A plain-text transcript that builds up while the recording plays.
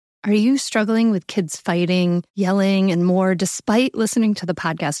Are you struggling with kids fighting, yelling, and more despite listening to the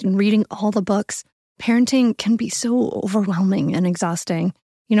podcast and reading all the books? Parenting can be so overwhelming and exhausting.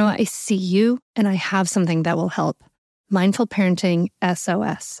 You know, I see you and I have something that will help. Mindful Parenting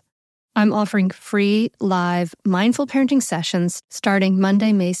SOS. I'm offering free live mindful parenting sessions starting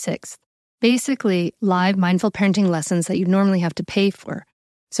Monday, May 6th. Basically, live mindful parenting lessons that you normally have to pay for.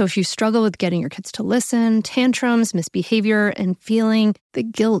 So if you struggle with getting your kids to listen, tantrums, misbehavior, and feeling the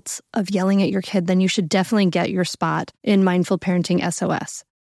guilt of yelling at your kid, then you should definitely get your spot in Mindful Parenting SOS.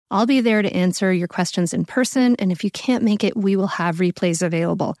 I'll be there to answer your questions in person, and if you can't make it, we will have replays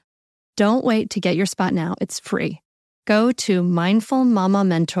available. Don't wait to get your spot now. It's free. Go to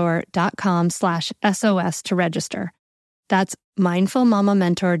mindfulmamamentor.com/SOS to register. That's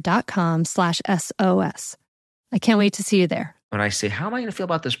mindfulmamamentor.com/SOS. I can't wait to see you there. When I say, how am I going to feel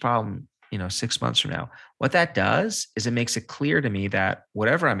about this problem, 6 months from now? What that does is it makes it clear to me that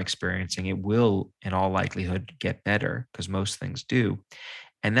whatever I'm experiencing, it will, in all likelihood, get better, because most things do.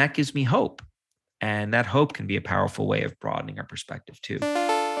 And that gives me hope. And that hope can be a powerful way of broadening our perspective too.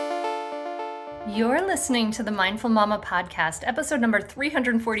 You're listening to the Mindful Mama podcast, episode number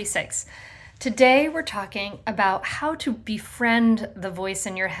 346. Today, we're talking about how to befriend the voice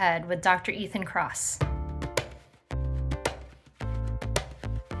in your head with Dr. Ethan Kross.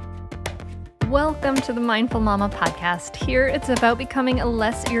 Welcome to the Mindful Mama podcast. Here, it's about becoming a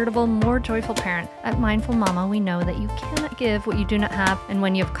less irritable, more joyful parent. At Mindful Mama, we know that you cannot give what you do not have, and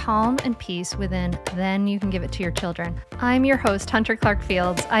when you have calm and peace within, then you can give it to your children. I'm your host, Hunter Clark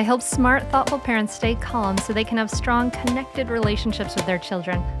Fields. I help smart, thoughtful parents stay calm so they can have strong, connected relationships with their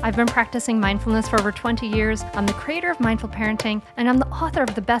children. I've been practicing mindfulness for over 20 years. I'm the creator of Mindful Parenting, and I'm the author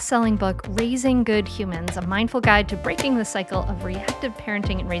of the best-selling book, Raising Good Humans, a mindful guide to breaking the cycle of reactive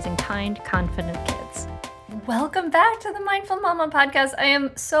parenting and raising kind, confident kids. Welcome back to the Mindful Mama podcast. I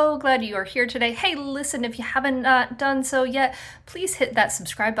am so glad you are here today. Hey, listen, if you haven't done so yet, please hit that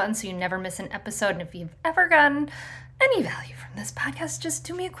subscribe button so you never miss an episode. And if you've ever gotten any value from this podcast, just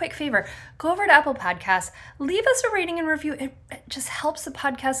do me a quick favor. Go over to Apple Podcasts, leave us a rating and review. It just helps the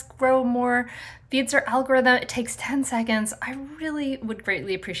podcast grow more, feeds our algorithm. It takes 10 seconds. I really would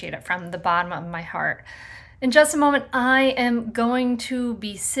greatly appreciate it from the bottom of my heart. In just a moment, I am going to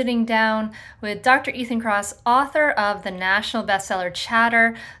be sitting down with Dr. Ethan Kross, author of the national bestseller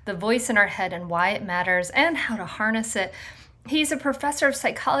Chatter, The Voice in Our Head and Why It Matters and How to Harness It. He's a professor of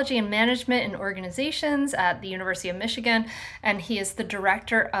psychology and management in organizations at the University of Michigan, and he is the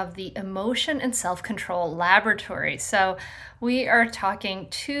director of the Emotion and Self-Control Laboratory. So we are talking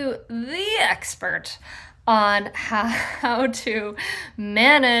to the expert on how to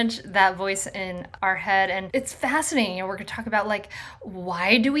manage that voice in our head. And it's fascinating. We're going to talk about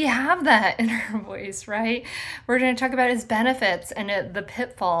why do we have that in our voice, right? We're going to talk about its benefits and the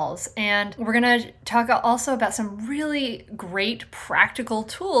pitfalls. And we're going to talk also about some really great practical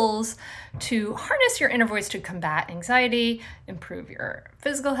tools to harness your inner voice to combat anxiety, improve your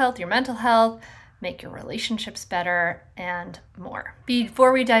physical health, your mental health, make your relationships better, and more.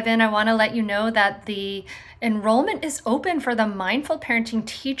 Before we dive in, I want to let you know that the enrollment is open for the Mindful Parenting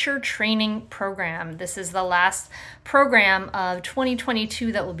Teacher Training Program. This is the last program of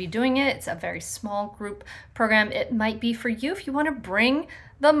 2022 that will be doing it. It's a very small group program. It might be for you if you want to bring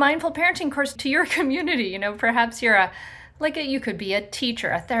the Mindful Parenting course to your community. Perhaps you're you could be a teacher,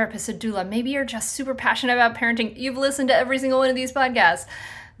 a therapist, a doula. Maybe you're just super passionate about parenting. You've listened to every single one of these podcasts.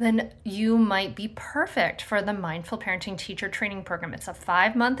 Then you might be perfect for the Mindful Parenting Teacher Training Program. It's a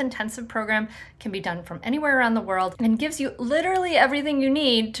 5-month intensive program, can be done from anywhere around the world, and gives you literally everything you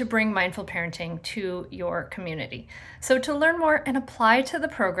need to bring mindful parenting to your community. So to learn more and apply to the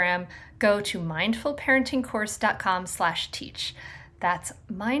program, go to mindfulparentingcourse.com/teach. That's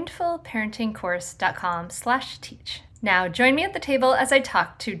mindfulparentingcourse.com/teach. Now join me at the table as I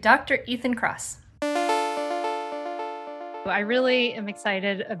talk to Dr. Ethan Kross. I really am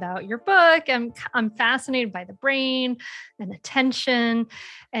excited about your book. I'm fascinated by the brain and attention.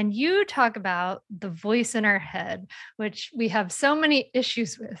 And you talk about the voice in our head, which we have so many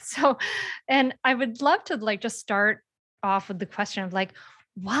issues with. And I would love to just start off with the question of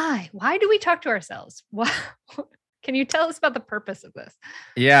why? Why do we talk to ourselves? Why? Can you tell us about the purpose of this?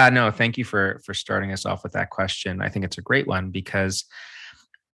 Yeah, no, thank you for starting us off with that question. I think it's a great one because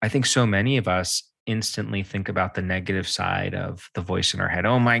I think so many of us instantly think about the negative side of the voice in our head.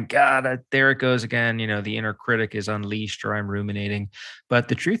 Oh my God, there it goes again. The inner critic is unleashed, or I'm ruminating. But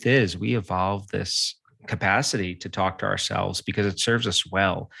the truth is, we evolved this capacity to talk to ourselves because it serves us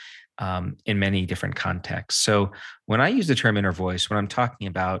well in many different contexts. So when I use the term inner voice, what I'm talking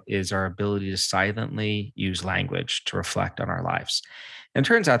about is our ability to silently use language to reflect on our lives. And it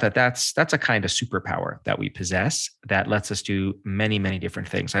turns out that that's a kind of superpower that we possess that lets us do many, many different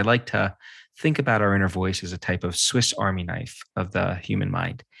things. I like to think about our inner voice as a type of Swiss Army knife of the human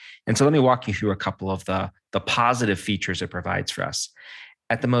mind. And so let me walk you through a couple of the positive features it provides for us.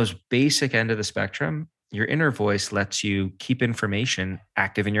 At the most basic end of the spectrum, your inner voice lets you keep information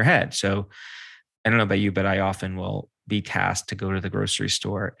active in your head. So I don't know about you, but I often will be tasked to go to the grocery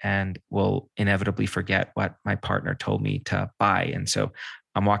store and will inevitably forget what my partner told me to buy. And so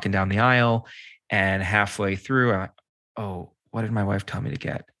I'm walking down the aisle and halfway through, oh, what did my wife tell me to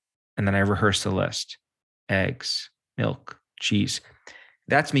get? And then I rehearse the list: eggs, milk, cheese.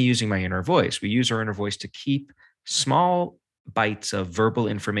 That's me using my inner voice. We use our inner voice to keep small bites of verbal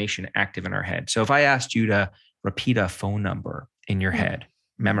information active in our head. So if I asked you to repeat a phone number in your head,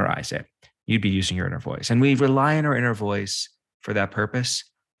 memorize it, you'd be using your inner voice. And we rely on our inner voice for that purpose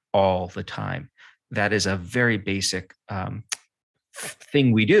all the time. That is a very basic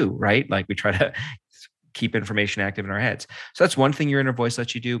thing we do, right? Like we try to keep information active in our heads. So that's one thing your inner voice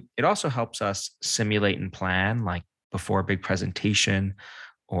lets you do. It also helps us simulate and plan, like before a big presentation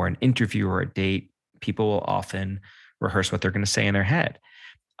or an interview or a date. People will often rehearse what they're going to say in their head.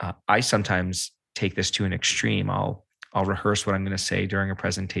 I sometimes take this to an extreme. I'll rehearse what I'm going to say during a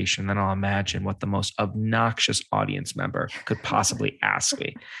presentation. Then I'll imagine what the most obnoxious audience member could possibly ask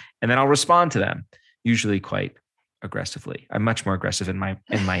me. And then I'll respond to them, usually quite aggressively. I'm much more aggressive in my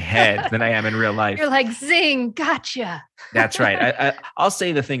head than I am in real life. You're like, zing, gotcha. That's right. I'll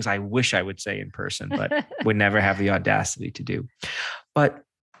say the things I wish I would say in person, but would never have the audacity to do. But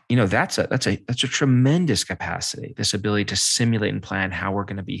that's a tremendous capacity, this ability to simulate and plan how we're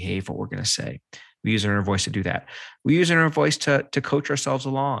going to behave, what we're going to say. We use our inner voice to do that. We use our inner voice to coach ourselves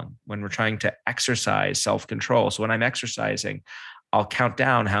along when we're trying to exercise self-control. So when I'm exercising, I'll count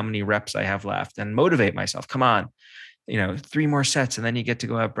down how many reps I have left and motivate myself. Come on, 3 more sets, and then you get to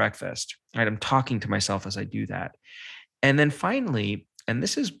go have breakfast. Right? I'm talking to myself as I do that. And then finally, and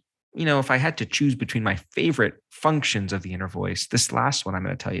this is, if I had to choose between my favorite functions of the inner voice, this last one I'm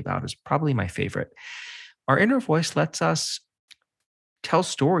going to tell you about is probably my favorite. Our inner voice lets us tell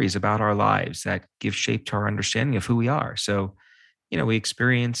stories about our lives that give shape to our understanding of who we are. So, we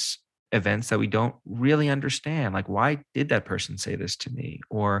experience events that we don't really understand. Like, why did that person say this to me?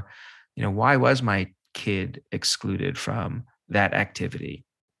 Or, why was my kid excluded from that activity?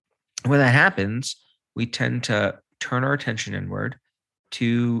 When that happens, we tend to turn our attention inward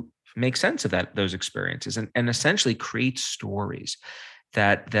to make sense of those experiences and essentially create stories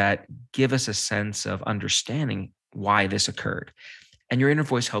that give us a sense of understanding why this occurred. And your inner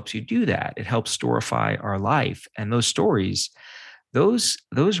voice helps you do that. It helps storify our life. And those stories, those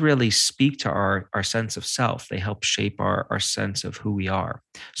really speak to our sense of self. They help shape our sense of who we are.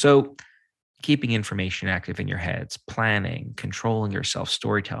 So keeping information active in your heads, planning, controlling yourself,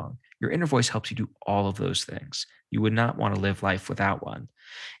 storytelling, your inner voice helps you do all of those things. You would not want to live life without one.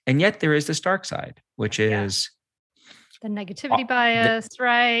 And yet there is this dark side, which is the negativity bias,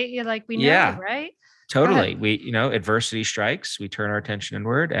 right? You're like, we know, right? Totally. We, adversity strikes, we turn our attention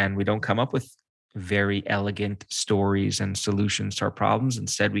inward and we don't come up with very elegant stories and solutions to our problems.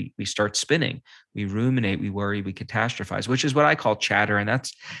 Instead, we start spinning, we ruminate, we worry, we catastrophize, which is what I call chatter. And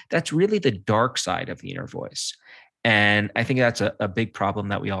that's really the dark side of the inner voice. And I think that's a big problem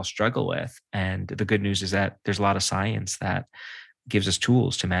that we all struggle with. And the good news is that there's a lot of science that gives us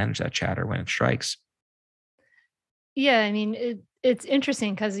tools to manage that chatter when it strikes. Yeah. I mean, it's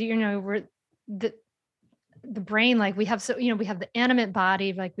interesting because, we're the brain, like we have, we have the animate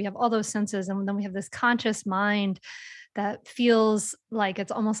body, like we have all those senses. And then we have this conscious mind that feels like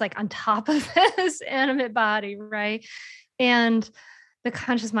it's almost like on top of this animate body. Right. And the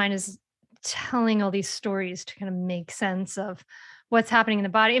conscious mind is telling all these stories to kind of make sense of what's happening in the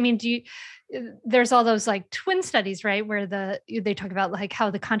body. I mean, there's all those like twin studies, right? Where they talk about like how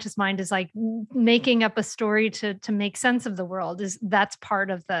the conscious mind is like making up a story to make sense of the world. That's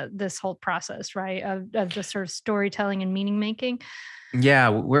part of this whole process, right? Of just sort of storytelling and meaning making. Yeah,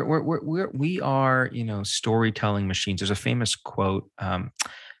 we are, storytelling machines. There's a famous quote.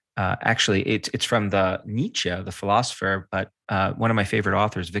 Actually, it's from the Nietzsche, the philosopher, but one of my favorite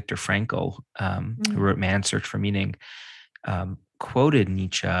authors, Viktor Frankl, who wrote Man's Search for Meaning, quoted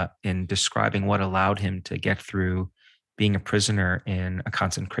Nietzsche in describing what allowed him to get through being a prisoner in a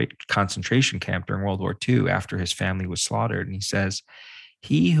concentration camp during World War II after his family was slaughtered. And he says,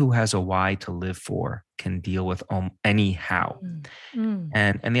 "He who has a why to live for can deal with any how."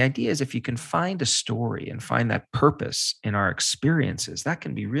 And the idea is if you can find a story and find that purpose in our experiences, that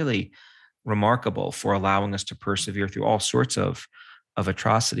can be really remarkable for allowing us to persevere through all sorts of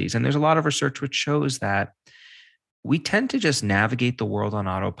atrocities. And there's a lot of research which shows that we tend to just navigate the world on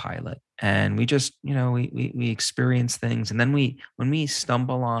autopilot, and we just, we experience things. And then when we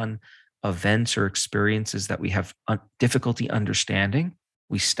stumble on events or experiences that we have difficulty understanding,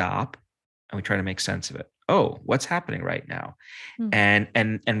 we stop and we try to make sense of it. Oh, what's happening right now?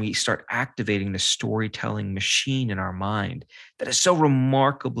 And we start activating the storytelling machine in our mind that is so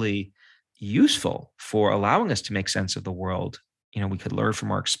remarkably useful for allowing us to make sense of the world. We could learn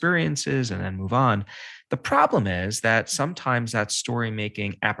from our experiences and then move on. The problem is that sometimes that story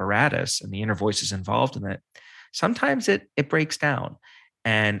making apparatus and the inner voices involved in it, sometimes it breaks down.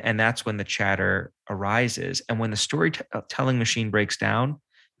 And that's when the chatter arises. And when the storytelling machine breaks down,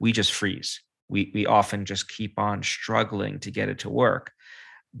 we just freeze. We often just keep on struggling to get it to work,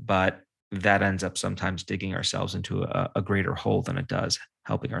 but that ends up sometimes digging ourselves into a greater hole than it does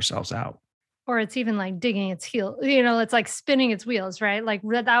helping ourselves out. Or it's even like digging its heel, it's like spinning its wheels, right? Like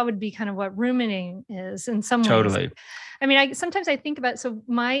that would be kind of what ruminating is in some ways. Totally. I mean, sometimes I think about,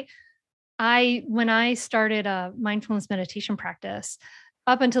 when I started a mindfulness meditation practice,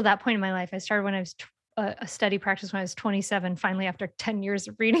 up until that point in my life, I started when I was a steady practice when I was 27, finally after 10 years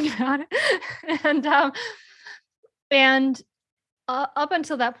of reading about it. And up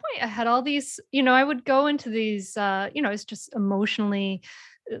until that point, I had all these, I would go into these, it's just emotionally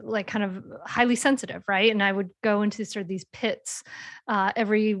like kind of highly sensitive, right? And I would go into sort of these pits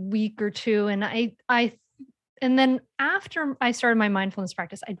every week or two. And and then after I started my mindfulness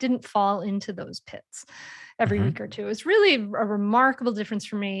practice, I didn't fall into those pits every week or two. It was really a remarkable difference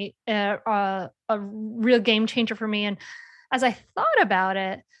for me, a real game changer for me. And as I thought about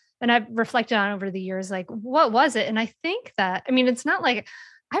it, and I've reflected on over the years, like, what was it? And I think that, it's not like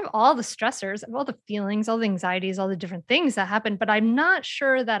I have all the stressors, I have all the feelings, all the anxieties, all the different things that happen, but I'm not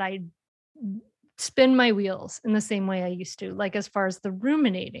sure that I spin my wheels in the same way I used to, like as far as the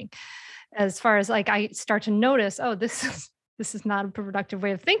ruminating, as far as like I start to notice, oh, this is not a productive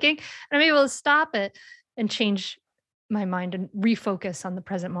way of thinking. And I'm able to stop it and change my mind and refocus on the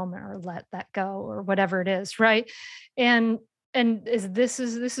present moment or let that go or whatever it is. Right. And this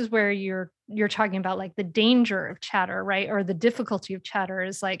is where you're talking about like the danger of chatter, right? Or the difficulty of chatter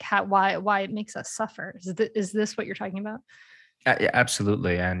is like why it makes us suffer. Is this what you're talking about? Yeah,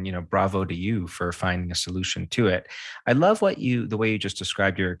 absolutely. And, bravo to you for finding a solution to it. I love the way you just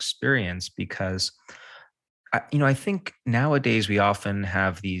described your experience, because I think nowadays we often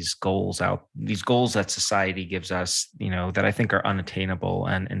have these goals that society gives us, that I think are unattainable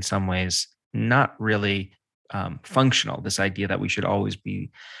and in some ways not really functional. This idea that we should always be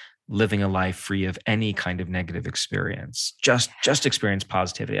living a life free of any kind of negative experience, just experience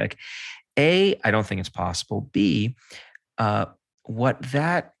positivity. Like, A, I don't think it's possible. B, what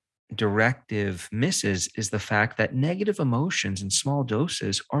that directive misses is the fact that negative emotions in small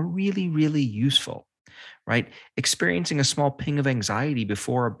doses are really, really useful, right? Experiencing a small ping of anxiety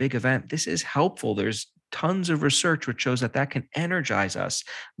before a big event, this is helpful. There's tons of research which shows that can energize us,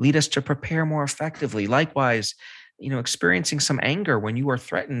 lead us to prepare more effectively. Likewise, experiencing some anger when you are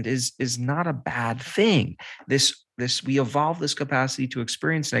threatened is not a bad thing. We evolve this capacity to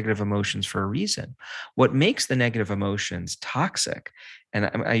experience negative emotions for a reason. What makes the negative emotions toxic, and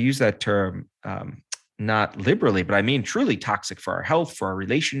I use that term not liberally, but I mean truly toxic for our health, for our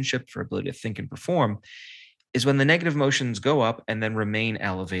relationship, for our ability to think and perform, is when the negative emotions go up and then remain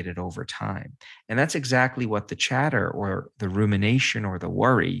elevated over time. And that's exactly what the chatter or the rumination or the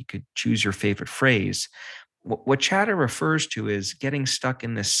worry, you could choose your favorite phrase. What chatter refers to is getting stuck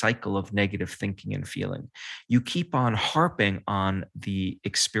in this cycle of negative thinking and feeling. You keep on harping on the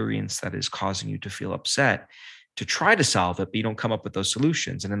experience that is causing you to feel upset to try to solve it, but you don't come up with those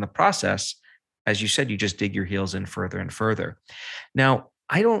solutions. And in the process, as you said, you just dig your heels in further and further. Now,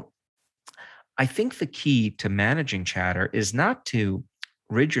 I think the key to managing chatter is not to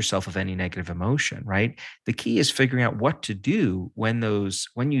rid yourself of any negative emotion, right? The key is figuring out what to do when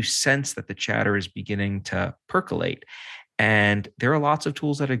you sense that the chatter is beginning to percolate. And there are lots of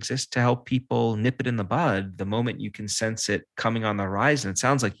tools that exist to help people nip it in the bud the moment you can sense it coming on the horizon. It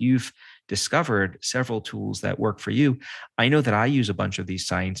sounds like you've discovered several tools that work for you. I know that I use a bunch of these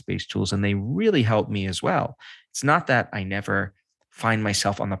science-based tools and they really help me as well. It's not that I never find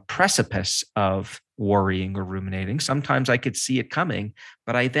myself on the precipice of worrying or ruminating. Sometimes I could see it coming,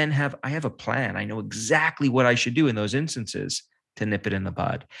 but I have a plan. I know exactly what I should do in those instances to nip it in the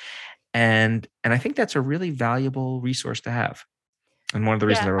bud. And I think that's a really valuable resource to have. And one of the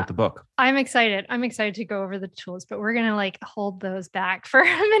reasons I wrote the book. I'm excited to go over the tools, but we're going to hold those back for a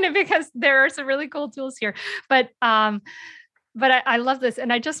minute because there are some really cool tools here. But I love this.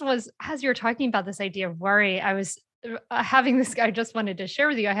 And I just was, as you're talking about this idea of worry, I was having this, I just wanted to share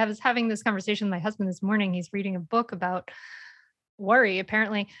with you. I was having this conversation with my husband this morning. He's reading a book about worry,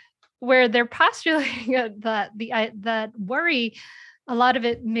 apparently, where they're postulating that worry, a lot of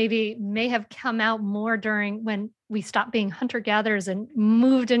it may have come out more during when we stopped being hunter-gatherers and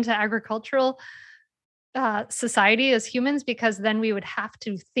moved into agricultural society as humans, because then we would have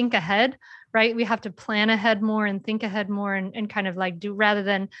to think ahead, right? We have to plan ahead more and think ahead more and kind of like do, rather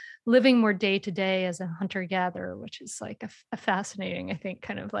than living more day to day as a hunter gatherer, which is like a fascinating, I think,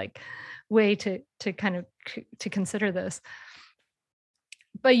 kind of like way to kind of to consider this.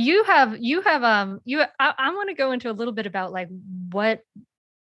 But I want to go into a little bit about like what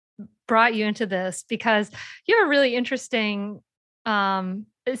brought you into this, because you have a really interesting,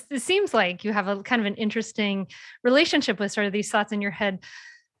 it seems like you have a kind of an interesting relationship with sort of these thoughts in your head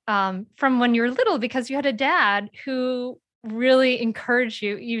from when you were little, because you had a dad who really encouraged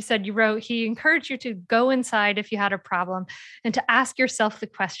you. You said he encouraged you to go inside if you had a problem and to ask yourself the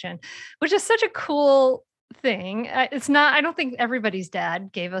question, which is such a cool thing. It's not, I don't think everybody's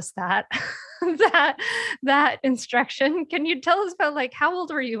dad gave us that, that instruction. Can you tell us about like, how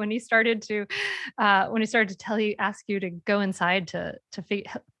old were you when he started to ask you to go inside to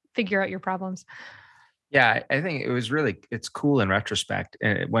figure out your problems? Yeah, I think it's cool in retrospect.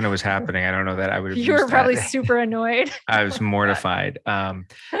 And when it was happening, I don't know that I would have You used were probably that. super annoyed. I was mortified.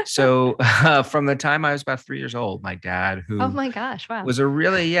 So from the time I was about 3 years old, my dad, who oh my gosh, wow, was a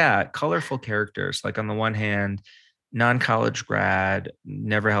really, colorful character. So like on the one hand, non-college grad,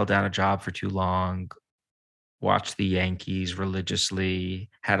 never held down a job for too long, watched the Yankees religiously,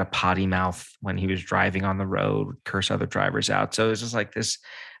 had a potty mouth when he was driving on the road, would curse other drivers out. So it was just like this,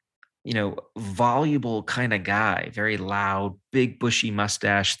 voluble kind of guy, very loud, big bushy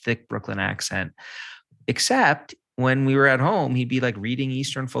mustache, thick Brooklyn accent. Except when we were at home, he'd be like reading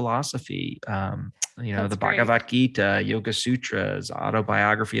Eastern philosophy, the Bhagavad Gita, Yoga Sutras,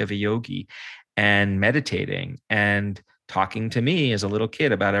 autobiography of a yogi, and meditating and talking to me as a little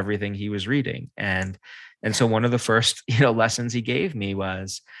kid about everything he was reading. And so one of the first, lessons he gave me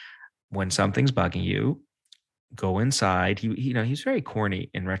was, when something's bugging you, go inside. He's very corny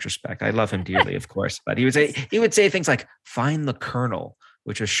in retrospect. I love him dearly, of course, but he would say things like, find the kernel,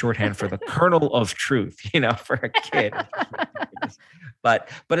 which is shorthand for the kernel of truth, for a kid. But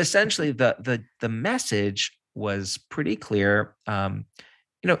essentially the message was pretty clear.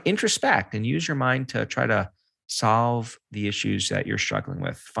 Introspect and use your mind to try to solve the issues that you're struggling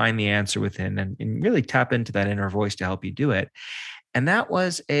with, find the answer within, and really tap into that inner voice to help you do it. And that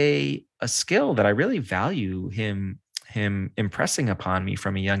was a skill that I really value him impressing upon me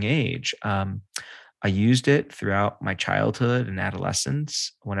from a young age. I used it throughout my childhood and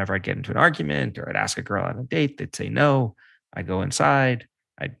adolescence. Whenever I'd get into an argument or I'd ask a girl on a date, they'd say no. I'd go inside.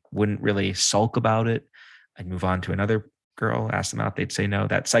 I wouldn't really sulk about it. I'd move on to another girl, ask them out. They'd say no.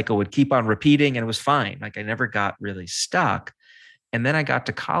 That cycle would keep on repeating, and it was fine. Like I never got really stuck. And then I got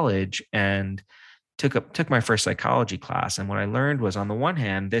to college and took my first psychology class. And what I learned was, on the one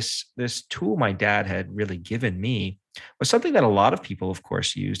hand, this tool my dad had really given me was something that a lot of people, of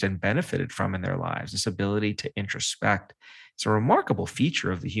course, used and benefited from in their lives. This ability to introspect. It's a remarkable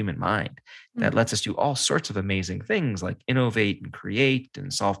feature of the human mind that lets us do all sorts of amazing things, like innovate and create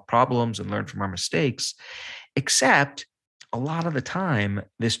and solve problems and learn from our mistakes. Except a lot of the time,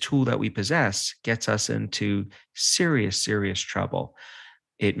 this tool that we possess gets us into serious, serious trouble.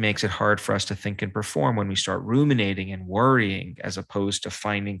 It makes it hard for us to think and perform when we start ruminating and worrying, as opposed to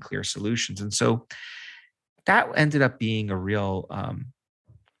finding clear solutions. And so that ended up being a real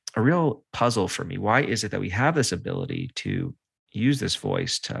puzzle for me. Why is it that we have this ability to use this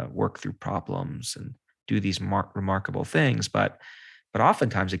voice to work through problems and do these remarkable things, but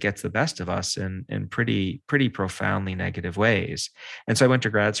oftentimes it gets the best of us in pretty profoundly negative ways. And so I went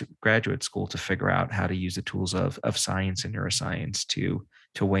to graduate school to figure out how to use the tools of science and neuroscience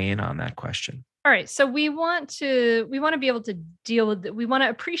to weigh in on that question. All right. So we want to be able to deal with it. We want to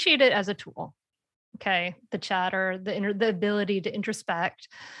appreciate it as a tool. Okay. The chatter, the ability to introspect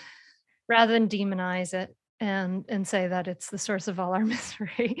rather than demonize it and say that it's the source of all our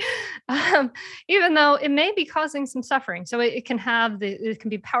misery, even though it may be causing some suffering. So it can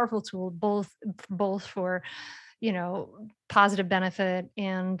be a powerful tool, both for, positive benefit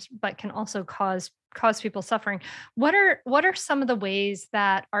but can also cause people suffering. What are some of the ways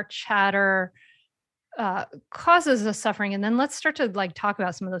that our chatter causes us suffering? And then let's start to talk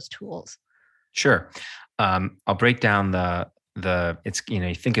about some of those tools. Sure. I'll break down it's,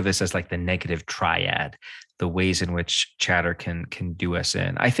 you think of this as like the negative triad, the ways in which chatter can do us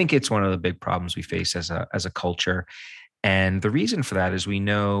in. I think it's one of the big problems we face as a culture. And the reason for that is we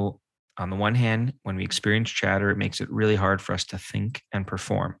know On the one hand, when we experience chatter, it makes it really hard for us to think and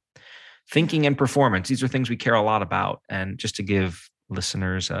perform. Thinking and performance, these are things we care a lot about. And just to give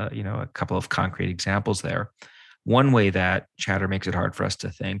listeners, a couple of concrete examples there. One way that chatter makes it hard for us to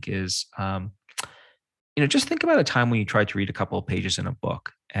think is, just think about a time when you tried to read a couple of pages in a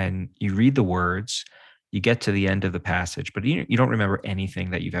book and you read the words, you get to the end of the passage, but you don't remember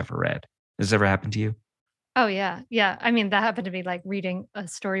anything that you've ever read. Has this ever happened to you? Oh, yeah. Yeah. I mean, that happened to me like reading a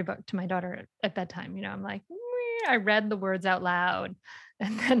storybook to my daughter at bedtime. I'm like, I read the words out loud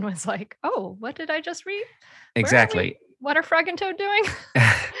and then was like, oh, what did I just read? Where are we? Exactly. What are Frog and Toad doing?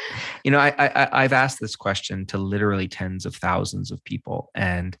 I've asked this question to literally tens of thousands of people,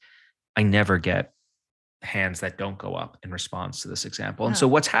 and I never get hands that don't go up in response to this example. And so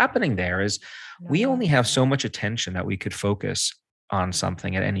what's happening there is we only have so much attention that we could focus on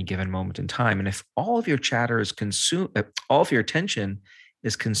something at any given moment in time. And if all of your chatter is consumed, all of your attention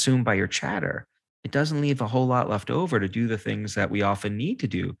is consumed by your chatter, it doesn't leave a whole lot left over to do the things that we often need to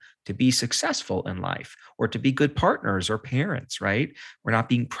do to be successful in life or to be good partners or parents, right? We're not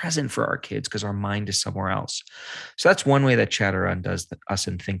being present for our kids because our mind is somewhere else. So that's one way that chatter undoes us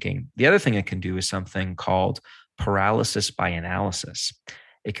in thinking. The other thing it can do is something called paralysis by analysis.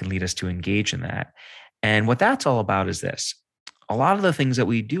 It can lead us to engage in that. And what that's all about is this. A lot of the things that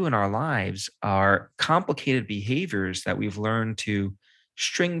we do in our lives are complicated behaviors that we've learned to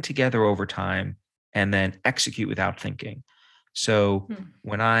string together over time and then execute without thinking. So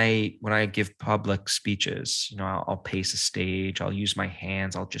when I give public speeches, I'll pace a stage, I'll use my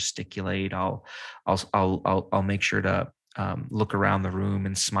hands, I'll gesticulate, I'll make sure to look around the room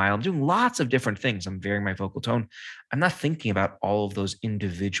and smile. I'm doing lots of different things. I'm varying my vocal tone. I'm not thinking about all of those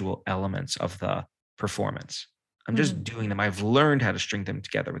individual elements of the performance. I'm just doing them. I've learned how to string them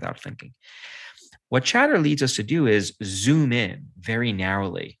together without thinking. What chatter leads us to do is zoom in very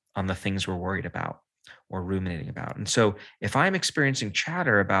narrowly on the things we're worried about or ruminating about. And so if I'm experiencing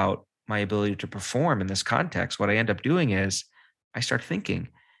chatter about my ability to perform in this context, what I end up doing is I start thinking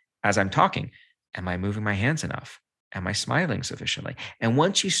as I'm talking, am I moving my hands enough? Am I smiling sufficiently? And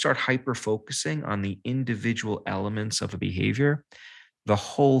once you start hyper-focusing on the individual elements of a behavior, the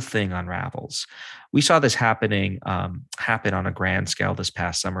whole thing unravels. We saw this happen on a grand scale this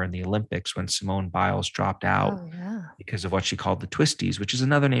past summer in the Olympics when Simone Biles dropped out because of what she called the twisties, which is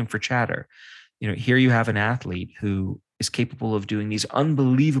another name for chatter. Here you have an athlete who is capable of doing these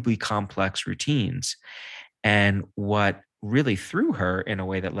unbelievably complex routines. And what really threw her in a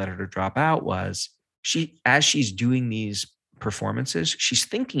way that led her to drop out was as she's doing these performances, she's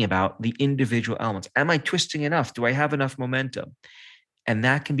thinking about the individual elements. Am I twisting enough? Do I have enough momentum? And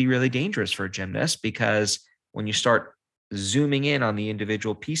that can be really dangerous for a gymnast because when you start zooming in on the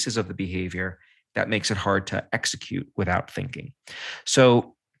individual pieces of the behavior, that makes it hard to execute without thinking.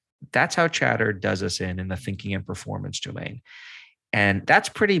 So that's how chatter does us in the thinking and performance domain. And that's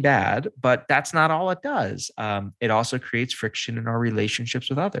pretty bad, but that's not all it does. It also creates friction in our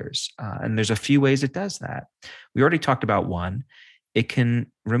relationships with others. And there's a few ways it does that. We already talked about one. It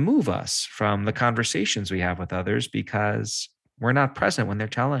can remove us from the conversations we have with others because we're not present when they're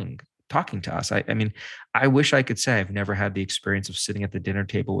talking to us. I mean, I wish I could say I've never had the experience of sitting at the dinner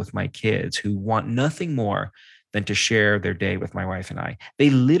table with my kids who want nothing more than to share their day with my wife and I. They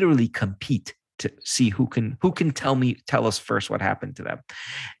literally compete to see who can tell us first what happened to them.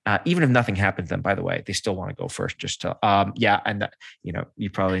 Even if nothing happened to them, by the way, they still want to go first just to, and you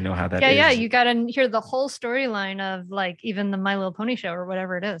probably know how that is. Yeah. You got to hear the whole storyline of like even the My Little Pony show or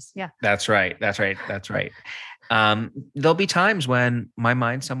whatever it is. Yeah. That's right. There'll be times when my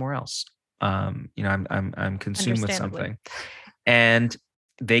mind's somewhere else. I'm consumed with something, and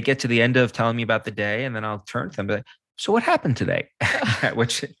they get to the end of telling me about the day, and then I'll turn to them and be like, so what happened today? at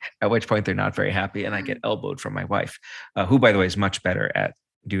which point they're not very happy, and I get elbowed from my wife, who, by the way, is much better at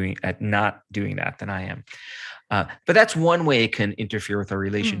not doing that than I am. But that's one way it can interfere with our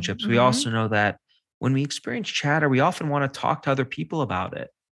relationships. We also know that when we experience chatter, we often want to talk to other people about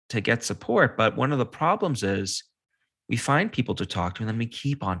it to get support. But one of the problems is we find people to talk to, and then we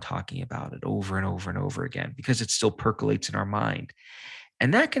keep on talking about it over and over and over again because it still percolates in our mind.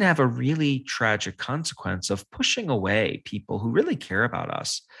 And that can have a really tragic consequence of pushing away people who really care about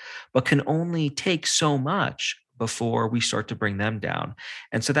us, but can only take so much before we start to bring them down.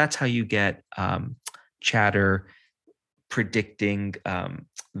 And so that's how you get chatter predicting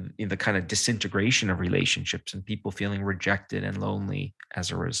the kind of disintegration of relationships and people feeling rejected and lonely as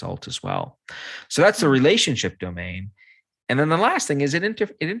a result as well. So that's the relationship domain. And then the last thing is it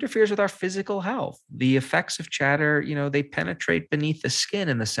interferes with our physical health. The effects of chatter, they penetrate beneath the skin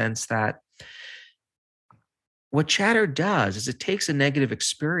in the sense that what chatter does is it takes a negative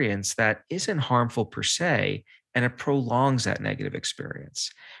experience that isn't harmful per se, and it prolongs that negative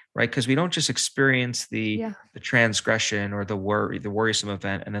experience, right? Because we don't just experience the transgression or the worrisome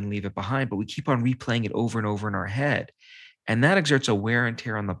event and then leave it behind, but we keep on replaying it over and over in our head. And that exerts a wear and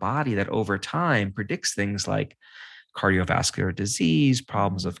tear on the body that over time predicts things like cardiovascular disease,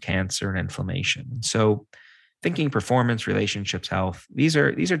 problems of cancer, and inflammation. And so thinking, performance, relationships, health, these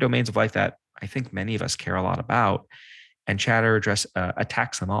are domains of life that I think many of us care a lot about, and chatter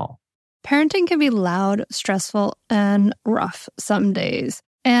attacks them all. Parenting can be loud, stressful, and rough some days.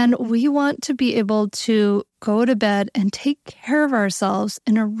 And we want to be able to go to bed and take care of ourselves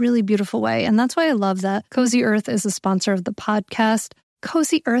in a really beautiful way. And that's why I love that Cozy Earth is a sponsor of the podcast.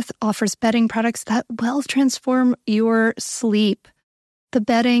 Cozy Earth offers bedding products that will transform your sleep. The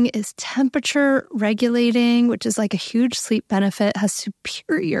bedding is temperature regulating, which is like a huge sleep benefit, has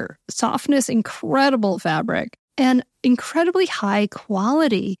superior softness, incredible fabric, and incredibly high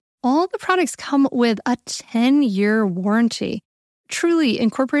quality. All the products come with a 10-year warranty. Truly,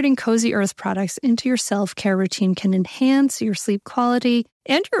 incorporating Cozy Earth products into your self-care routine can enhance your sleep quality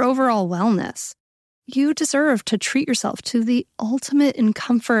and your overall wellness. You deserve to treat yourself to the ultimate in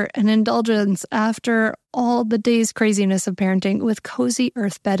comfort and indulgence after all the day's craziness of parenting with Cozy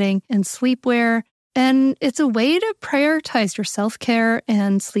Earth bedding and sleepwear. And it's a way to prioritize your self-care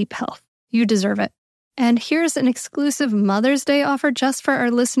and sleep health. You deserve it. And here's an exclusive Mother's Day offer just for our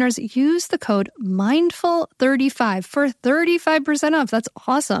listeners. Use the code MINDFUL35 for 35% off. That's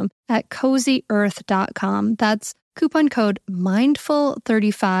awesome at CozyEarth.com. That's coupon code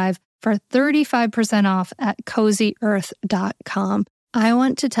MINDFUL35 for 35% off at CozyEarth.com. I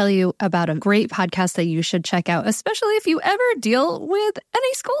want to tell you about a great podcast that you should check out, especially if you ever deal with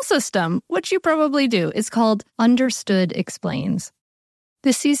any school system, which you probably do. It's called Understood Explains.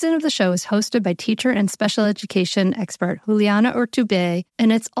 This season of the show is hosted by teacher and special education expert Juliana Urtubey,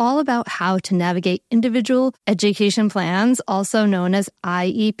 and it's all about how to navigate individual education plans, also known as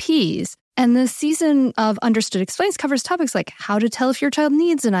IEPs. And this season of Understood Explains covers topics like how to tell if your child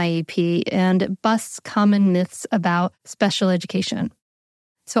needs an IEP and busts common myths about special education.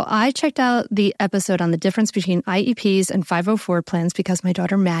 So I checked out the episode on the difference between IEPs and 504 plans because my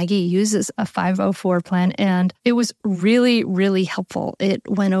daughter Maggie uses a 504 plan, and it was really, really helpful. It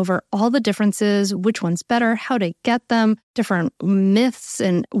went over all the differences, which one's better, how to get them, different myths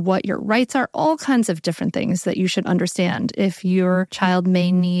and what your rights are, all kinds of different things that you should understand if your child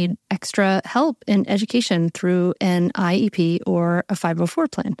may need extra help in education through an IEP or a 504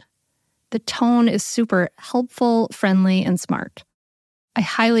 plan. The tone is super helpful, friendly, and smart. I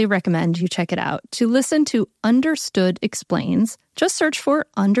highly recommend you check it out. To listen to Understood Explains, just search for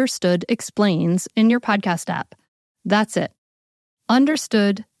Understood Explains in your podcast app. That's it.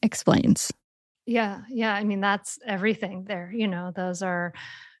 Understood Explains. Yeah. I mean, that's everything there. Those are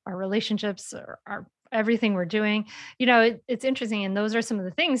our relationships, our everything we're doing. It's interesting. And those are some of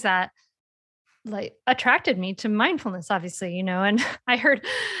the things that attracted me to mindfulness, obviously, and I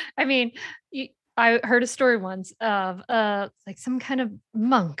heard a story once of some kind of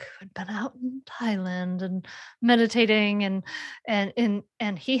monk who had been out in Thailand and meditating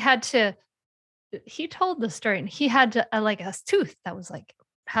and he told the story, and he had to a tooth that was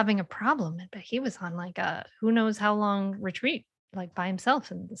having a problem, but he was on a who knows how long retreat by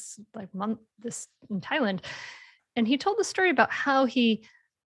himself in this month in Thailand. And he told the story about how he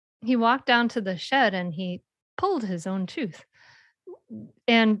walked down to the shed and he pulled his own tooth.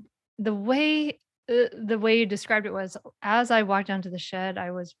 And the way you described it was, as I walked down to the shed,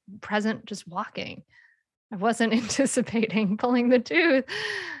 I was present, just walking. I wasn't anticipating pulling the tooth.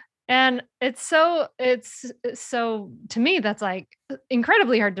 And it's so to me, that's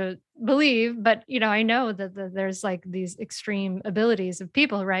incredibly hard to believe, but I know that there's these extreme abilities of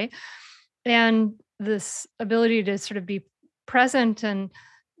people, right? And this ability to sort of be present and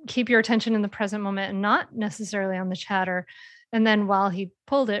keep your attention in the present moment and not necessarily on the chatter. And then while he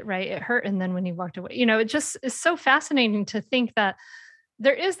pulled it, right, it hurt. And then when he walked away, it just is so fascinating to think that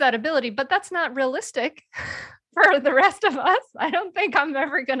there is that ability, but that's not realistic for the rest of us. I don't think I'm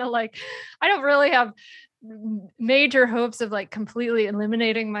ever going to I don't really have major hopes of completely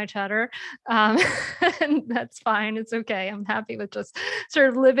eliminating my chatter. And that's fine. It's okay. I'm happy with just sort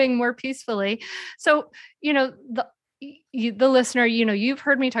of living more peacefully. So, the listener, you've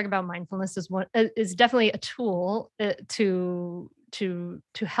heard me talk about mindfulness is definitely a tool to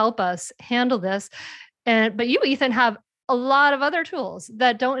help us handle this. But you, Ethan, have a lot of other tools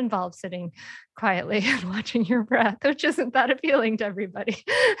that don't involve sitting quietly and watching your breath, which isn't that appealing to everybody.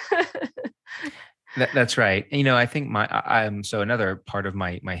 That's right. I think so another part of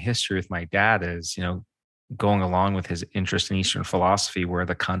my history with my dad is, going along with his interest in Eastern philosophy were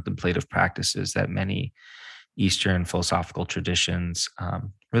the contemplative practices that many Eastern philosophical traditions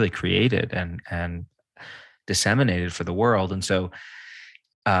really created and disseminated for the world. And so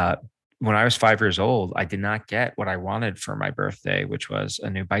uh, when I was 5 years old, I did not get what I wanted for my birthday, which was a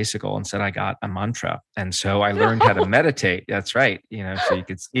new bicycle. Instead, I got a mantra. And so I learned how to meditate. That's right. So you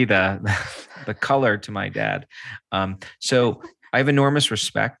could see the color to my dad. So I have enormous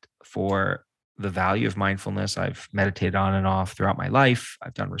respect for the value of mindfulness. I've meditated on and off throughout my life.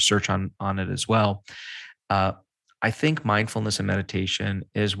 I've done research on it as well. I think mindfulness and meditation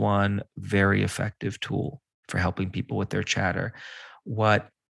is one very effective tool for helping people with their chatter. What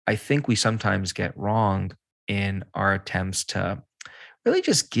I think we sometimes get wrong in our attempts to really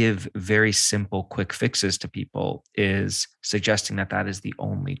just give very simple, quick fixes to people is suggesting that that is the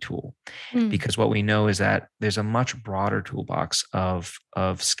only tool. Because what we know is that there's a much broader toolbox of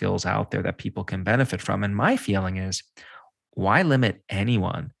skills out there that people can benefit from. And my feeling is, why limit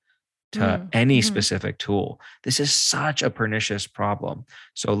anyone to any specific tool? This is such a pernicious problem.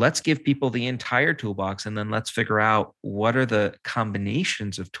 So let's give people the entire toolbox, and then let's figure out what are the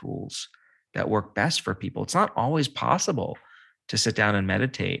combinations of tools that work best for people. It's not always possible to sit down and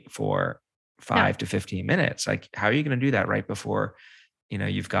meditate for 5 to 15 minutes. Like, how are you going to do that right before,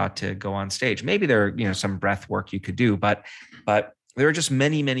 you've got to go on stage? Maybe there are, some breath work you could do, but there are just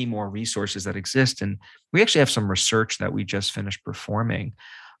many, many more resources that exist. And we actually have some research that we just finished performing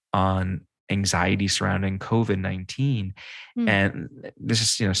on anxiety surrounding COVID-19. And this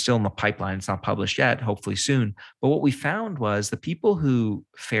is, still in the pipeline. It's not published yet, hopefully soon. But what we found was the people who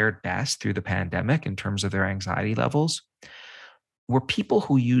fared best through the pandemic in terms of their anxiety levels were people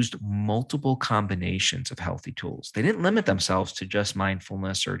who used multiple combinations of healthy tools. They didn't limit themselves to just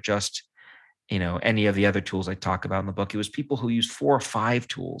mindfulness or just, any of the other tools I talk about in the book. It was people who used 4 or 5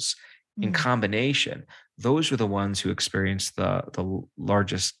 tools in combination. Those were the ones who experienced the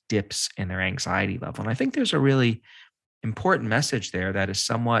largest dips in their anxiety level. And I think there's a really important message there that is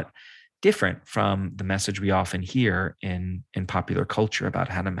somewhat different from the message we often hear in popular culture about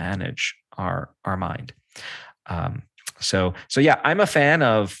how to manage our mind. So yeah, I'm a fan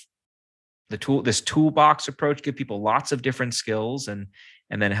of this toolbox approach, give people lots of different skills and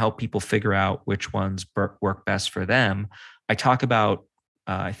then help people figure out which ones work best for them. I talk about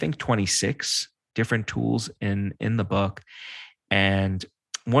I think 26 different tools in the book. And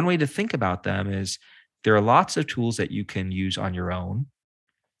one way to think about them is there are lots of tools that you can use on your own,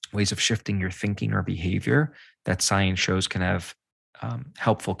 ways of shifting your thinking or behavior that science shows can have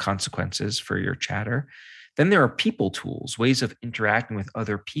helpful consequences for your chatter. Then there are people tools, ways of interacting with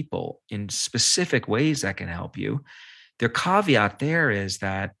other people in specific ways that can help you. Their caveat there is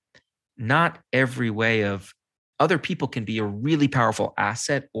that not every way of other people can be a really powerful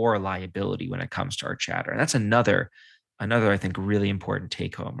asset or a liability when it comes to our chatter. And that's another, I think, really important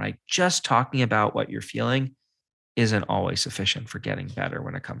take home, right? Just talking about what you're feeling isn't always sufficient for getting better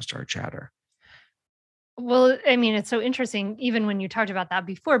when it comes to our chatter. Well, I mean, it's so interesting, even when you talked about that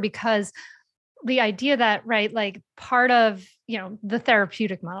before, because the idea that, right, like part of, the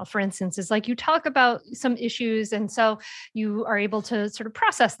therapeutic model, for instance, is like you talk about some issues. And so you are able to sort of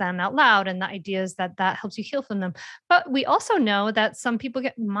process them out loud. And the idea is that helps you heal from them. But we also know that some people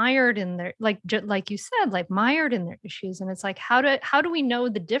get mired in their, like you said, like mired in their issues. And it's like, how do we know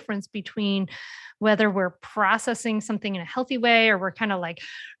the difference between whether we're processing something in a healthy way, or we're kind of like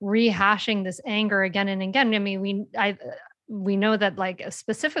rehashing this anger again and again? I mean, we know that, like,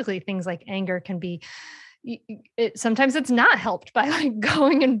 specifically things like anger can be, sometimes it's not helped by like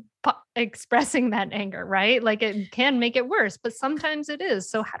going and expressing that anger, right? Like it can make it worse, but sometimes it is.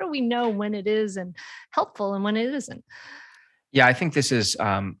 So how do we know when it is and helpful and when it isn't? Yeah, I think this is,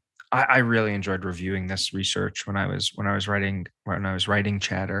 I really enjoyed reviewing this research when I was writing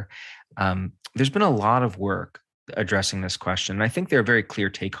Chatter. There's been a lot of work addressing this question. And I think there are very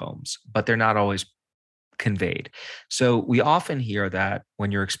clear take homes, but they're not always conveyed. So we often hear that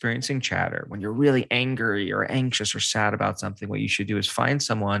when you're experiencing chatter, when you're really angry or anxious or sad about something, what you should do is find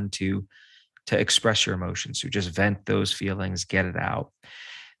someone to express your emotions, to just vent those feelings, get it out.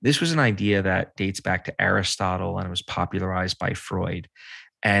 This was an idea that dates back to Aristotle and it was popularized by Freud.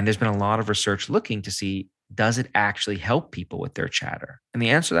 And there's been a lot of research looking to see, does it actually help people with their chatter? And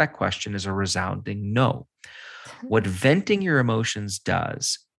the answer to that question is a resounding no. What venting your emotions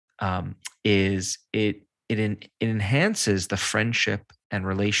does is it enhances the friendship and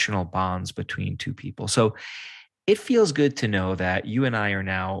relational bonds between two people. So it feels good to know that you and I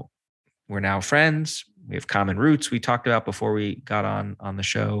we're now friends. We have common roots we talked about before we got on the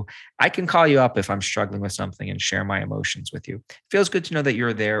show. I can call you up if I'm struggling with something and share my emotions with you. It feels good to know that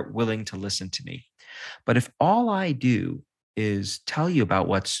you're there willing to listen to me. But if all I do is tell you about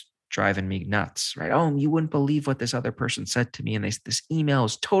what's driving me nuts, right? Oh, you wouldn't believe what this other person said to me. And this email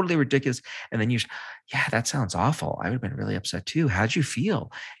is totally ridiculous. And then yeah, that sounds awful. I would have been really upset too. How'd you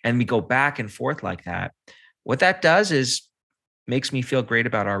feel? And we go back and forth like that. What that does is makes me feel great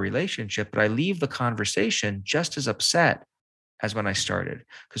about our relationship, but I leave the conversation just as upset as when I started,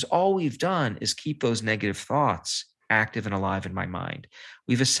 because all we've done is keep those negative thoughts active and alive in my mind.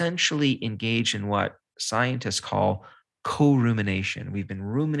 We've essentially engaged in what scientists call co-rumination. We've been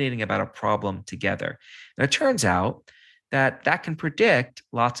ruminating about a problem together. And it turns out that can predict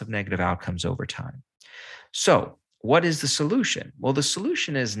lots of negative outcomes over time. So what is the solution? Well, the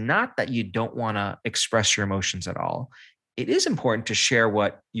solution is not that you don't want to express your emotions at all. It is important to share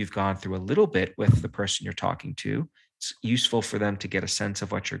what you've gone through a little bit with the person you're talking to. It's useful for them to get a sense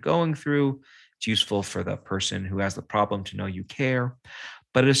of what you're going through. It's useful for the person who has the problem to know you care.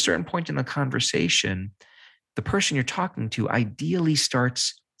 But at a certain point in the conversation, the person you're talking to ideally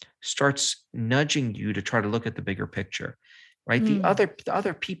starts nudging you to try to look at the bigger picture, right? The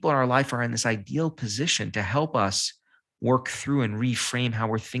other people in our life are in this ideal position to help us work through and reframe how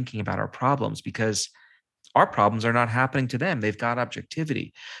we're thinking about our problems, because our problems are not happening to them. They've got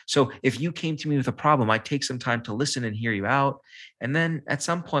objectivity. So if you came to me with a problem, I'd take some time to listen and hear you out. And then at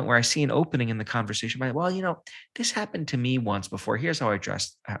some point where I see an opening in the conversation, well, this happened to me once before. Here's how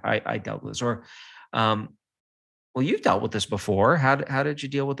I dealt with this. Or, well, you've dealt with this before. How did you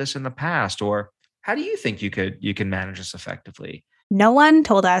deal with this in the past? Or how do you think you can manage this effectively? No one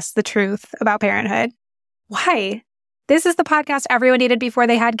told us the truth about parenthood. Why? This is the podcast everyone needed before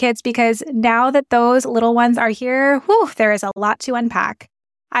they had kids, because now that those little ones are here, there is a lot to unpack.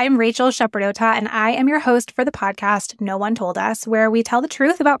 I'm Rachel Shepardota, and I am your host for the podcast No One Told Us, where we tell the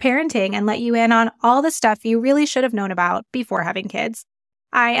truth about parenting and let you in on all the stuff you really should have known about before having kids.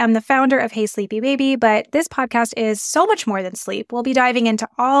 I am the founder of Hey Sleepy Baby, but this podcast is so much more than sleep. We'll be diving into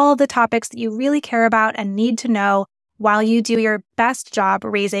all the topics that you really care about and need to know while you do your best job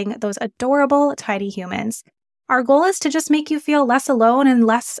raising those adorable, tiny humans. Our goal is to just make you feel less alone and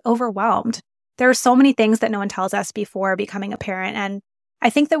less overwhelmed. There are so many things that no one tells us before becoming a parent, and I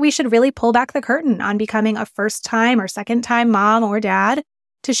think that we should really pull back the curtain on becoming a first-time or second-time mom or dad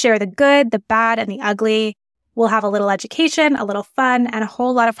to share the good, the bad, and the ugly. We'll have a little education, a little fun, and a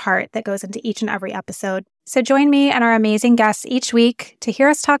whole lot of heart that goes into each and every episode. So join me and our amazing guests each week to hear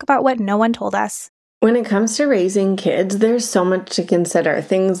us talk about what no one told us. When it comes to raising kids, there's so much to consider.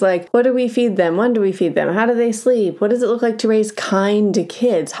 Things like, what do we feed them? When do we feed them? How do they sleep? What does it look like to raise kind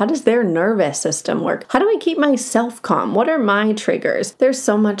kids? How does their nervous system work? How do I keep myself calm? What are my triggers? There's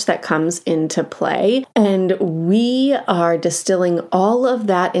so much that comes into play, and we are distilling all of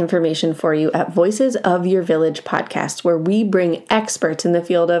that information for you at Voices of Your Village podcast, where we bring experts in the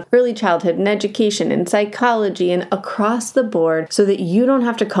field of early childhood and education and psychology and across the board so that you don't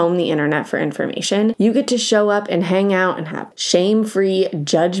have to comb the internet for information. You get to show up and hang out and have shame-free,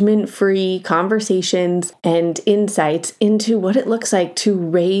 judgment-free conversations and insights into what it looks like to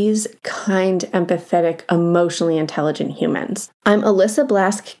raise kind, empathetic, emotionally intelligent humans. I'm Alyssa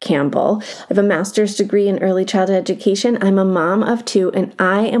Blask Campbell. I have a master's degree in early childhood education. I'm a mom of 2, and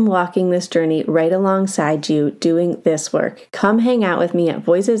I am walking this journey right alongside you doing this work. Come hang out with me at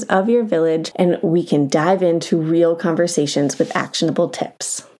Voices of Your Village, and we can dive into real conversations with actionable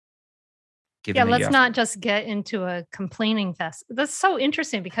tips. Let's not just get into a complaining fest. That's so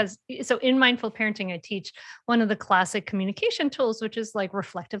interesting because in mindful parenting, I teach one of the classic communication tools, which is like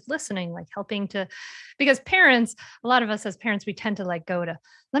reflective listening, like because parents, a lot of us as parents, we tend to go to,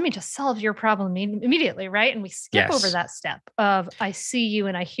 let me just solve your problem immediately. Right. And we skip over that step of, I see you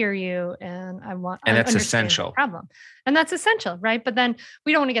and I hear you and that's essential. The problem. And that's essential. Right. But then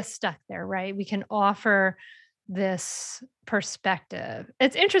we don't want to get stuck there. Right. We can offer this perspective.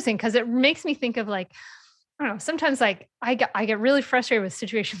 It's interesting because it makes me think of I don't know, sometimes I get really frustrated with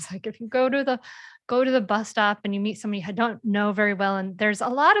situations like if you go to the bus stop and you meet somebody you don't know very well, and there's a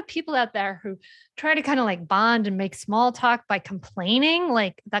lot of people out there who try to kind of bond and make small talk by complaining,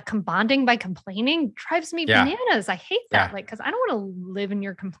 bonding by complaining drives me bananas. I hate that. Because I don't want to live in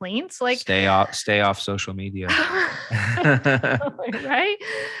your complaints. Stay off social media. Right.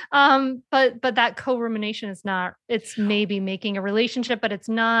 But that co-rumination is not, it's maybe making a relationship, but it's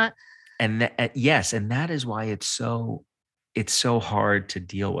not. And that is why it's so hard to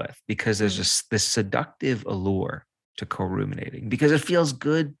deal with, because there's just this seductive allure to co-ruminating, because it feels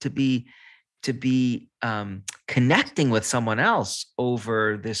good to be connecting with someone else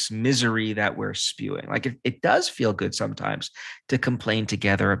over this misery that we're spewing. Like it does feel good sometimes to complain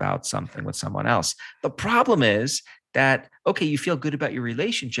together about something with someone else. The problem is that, okay, you feel good about your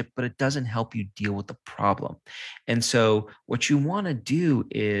relationship, but it doesn't help you deal with the problem. And so what you want to do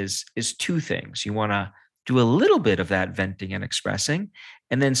is two things. You want to do a little bit of that venting and expressing,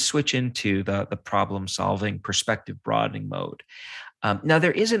 and then switch into the problem solving, perspective broadening mode. Now,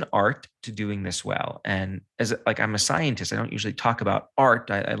 there is an art to doing this well. And I'm a scientist, I don't usually talk about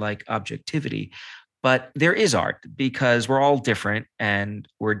art. I like objectivity, but there is art because we're all different and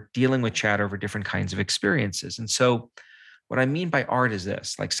we're dealing with chatter over different kinds of experiences. And so what I mean by art is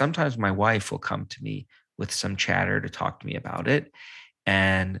this, like sometimes my wife will come to me with some chatter to talk to me about it.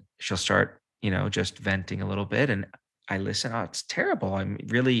 And she'll start, just venting a little bit. And I listen, oh, it's terrible. I'm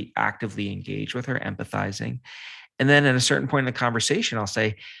really actively engaged with her, empathizing. And then at a certain point in the conversation, I'll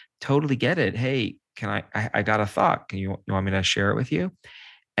say, totally get it. Hey, I got a thought. You want me to share it with you?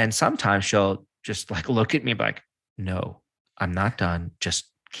 And sometimes she'll just like look at me like, no, I'm not done.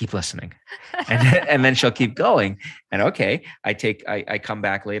 Just keep listening. And then she'll keep going. And okay, I come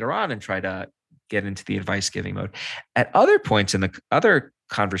back later on and try to get into the advice giving mode. At other points in the other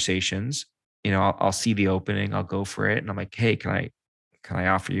conversations, I'll see the opening, I'll go for it. And I'm like, hey, can I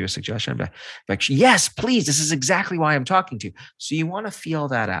offer you a suggestion? I'm like, yes, please. This is exactly why I'm talking to you. So you want to feel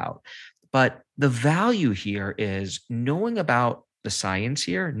that out. But the value here is knowing about the science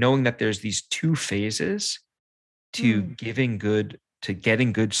here, knowing that there's these two phases to getting good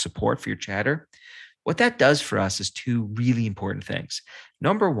support for your chatter. What that does for us is two really important things.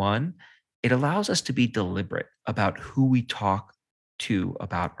 Number one, it allows us to be deliberate about who we talk to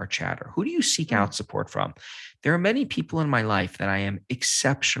about our chatter. Who do you seek out support from? There are many people in my life that I am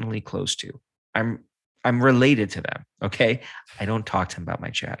exceptionally close to. I'm related to them. Okay. I don't talk to them about my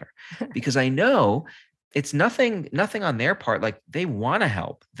chatter because I know it's nothing on their part. Like they want to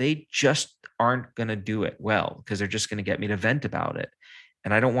help. They just aren't going to do it well because they're just going to get me to vent about it.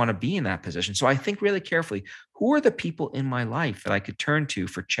 And I don't want to be in that position. So I think really carefully, who are the people in my life that I could turn to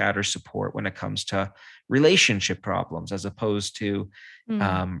for chatter support when it comes to relationship problems, as opposed to,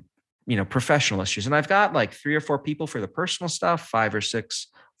 professional issues. And I've got like 3 or 4 people for the personal stuff, 5 or 6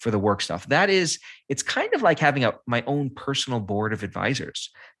 for the work stuff. It's kind of like having my own personal board of advisors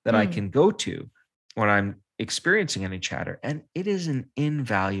that I can go to when I'm experiencing any chatter. And it is an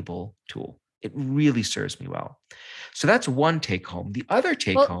invaluable tool. It really serves me well. So that's one take home. The other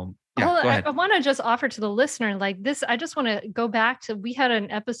take home. Yeah, go ahead. I want to just offer to the listener like this. I just want to go back to, we had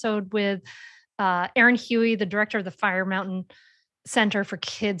an episode with Aaron Huey, the director of the Fire Mountain Center for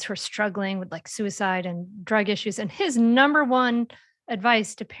kids who are struggling with like suicide and drug issues. And his number one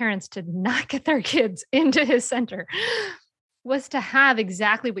advice to parents to not get their kids into his center was to have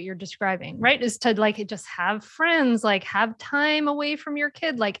exactly what you're describing, right? Is to like just have friends, like have time away from your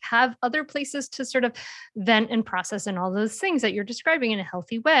kid, like have other places to sort of vent and process and all those things that you're describing in a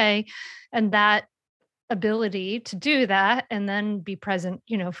healthy way. And that ability to do that and then be present,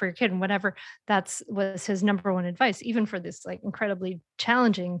 for your kid and whatever, was his number one advice, even for this like incredibly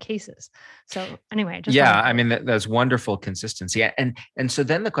challenging cases. So anyway, that's wonderful consistency. And so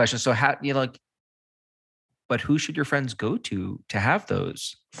then the question, so how, but who should your friends go to have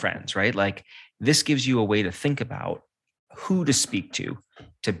those friends, right? Like this gives you a way to think about who to speak to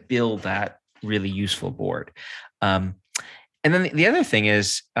build that really useful board. And then the other thing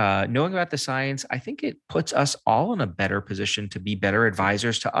is knowing about the science. I think it puts us all in a better position to be better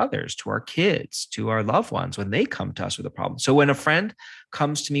advisors to others, to our kids, to our loved ones when they come to us with a problem. So when a friend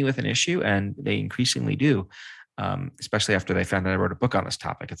comes to me with an issue, and they increasingly do, especially after they found that I wrote a book on this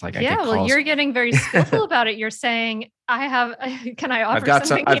topic, it's like, I get calls. Well, you're getting very skillful about it. You're saying, can I offer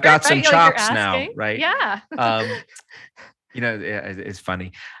something? I've got some chops now, right? Yeah. It's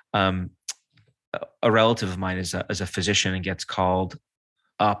funny. A relative of mine is a physician and gets called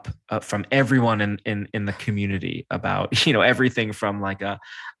up from everyone in the community about, everything from like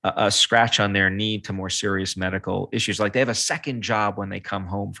a scratch on their knee to more serious medical issues. Like they have a second job when they come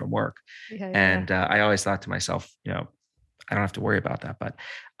home from work. I always thought to myself, I don't have to worry about that, but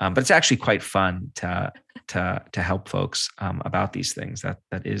it's actually quite fun to help folks about these things.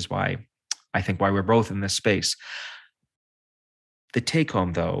 That is why we're both in this space. The take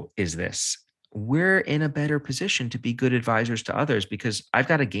home though is this: we're in a better position to be good advisors to others because I've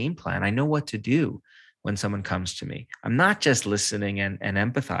got a game plan. I know what to do when someone comes to me. I'm not just listening and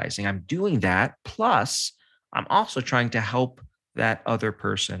empathizing. I'm doing that. Plus, I'm also trying to help that other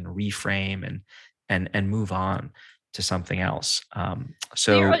person reframe and move on to something else.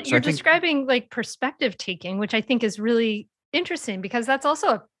 So you're describing like perspective taking, which I think is really interesting because that's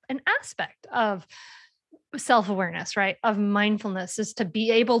also an aspect of self-awareness, right? Of mindfulness is to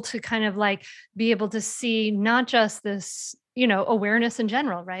be able to kind of like be able to see not just this, awareness in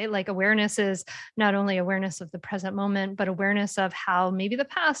general, right? Like awareness is not only awareness of the present moment, but awareness of how maybe the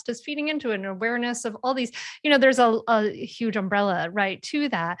past is feeding into it, and awareness of all these, there's a huge umbrella, right, to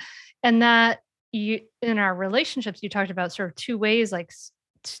that. And that you, in our relationships, you talked about sort of two ways, like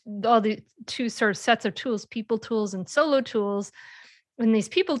all the two sort of sets of tools, people tools and solo tools. And these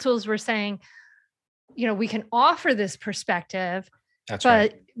people tools were saying, we can offer this perspective. That's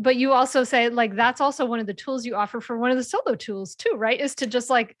but right. but you also say like that's also one of the tools you offer for one of the solo tools too, right? Is to just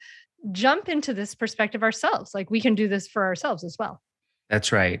like jump into this perspective ourselves. Like we can do this for ourselves as well.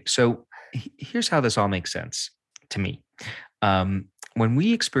 That's right. So here's how this all makes sense to me. When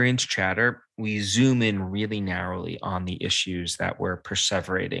we experience chatter, we zoom in really narrowly on the issues that we're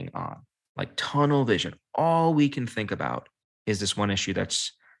perseverating on, like tunnel vision. All we can think about is this one issue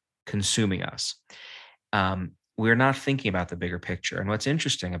that's consuming us. We're not thinking about the bigger picture. And what's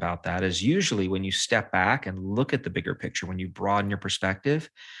interesting about that is usually when you step back and look at the bigger picture, when you broaden your perspective,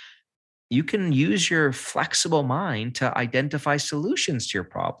 you can use your flexible mind to identify solutions to your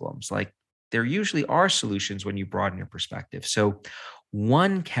problems. Like there usually are solutions when you broaden your perspective. So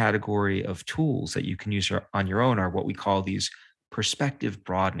one category of tools that you can use on your own are what we call these perspective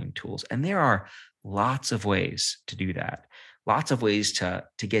broadening tools. And there are lots of ways to do that. Lots of ways to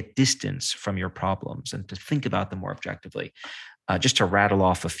get distance from your problems and to think about them more objectively. Just to rattle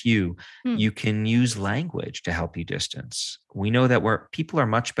off a few, you can use language to help you distance. We know that people are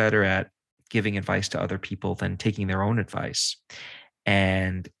much better at giving advice to other people than taking their own advice.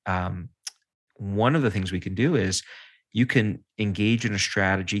 And one of the things we can do is you can engage in a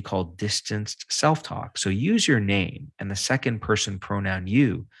strategy called distanced self-talk. So use your name and the second person pronoun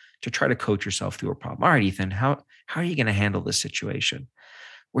you to try to coach yourself through a problem. All right, Ethan, how are you going to handle this situation?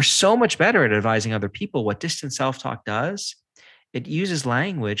 We're so much better at advising other people. What distant self-talk does, it uses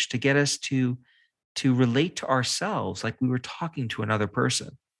language to get us to relate to ourselves like we were talking to another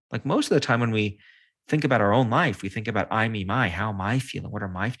person. Like most of the time when we think about our own life, we think about I, me, my, how am I feeling? What are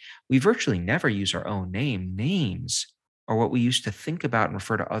my, we virtually never use our own name. Names are what we used to think about and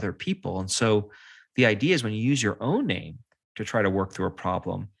refer to other people. And so the idea is when you use your own name to try to work through a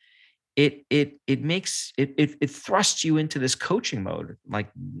problem, it thrusts you into this coaching mode. Like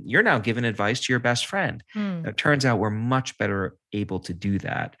you're now giving advice to your best friend. It turns out we're much better able to do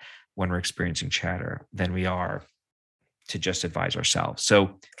that when we're experiencing chatter than we are to just advise ourselves.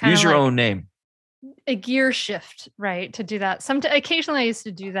 So use your own name. A gear shift, right? To do that. Occasionally I used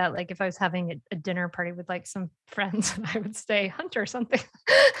to do that. Like if I was having a dinner party with like some friends, I would say Hunter or something.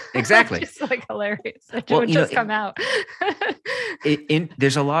 Exactly. Just like hilarious. It would just come out.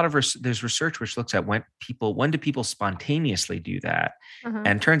 There's a lot of there's research which looks at when do people spontaneously do that?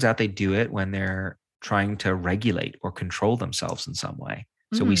 And turns out they do it when they're trying to regulate or control themselves in some way.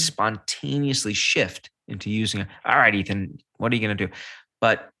 So we spontaneously shift into using, all right, Ethan, what are you going to do?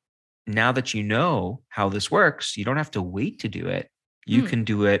 But now that you know how this works, you don't have to wait to do it. You can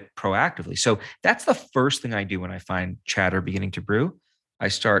do it proactively. So that's the first thing I do when I find chatter beginning to brew. I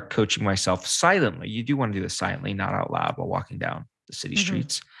start coaching myself silently. You do want to do this silently, not out loud while walking down the city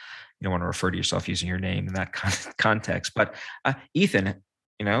streets. You don't want to refer to yourself using your name in that context. But Ethan,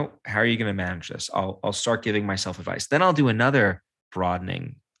 how are you going to manage this? I'll start giving myself advice. Then I'll do another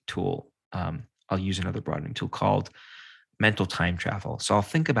broadening tool. I'll use another broadening tool called mental time travel. So I'll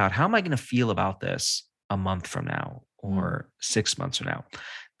think about how am I going to feel about this a month from now or 6 months from now.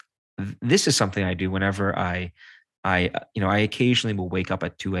 This is something I do whenever I occasionally will wake up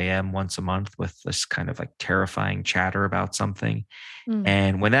at 2 a.m. once a month with this kind of like terrifying chatter about something.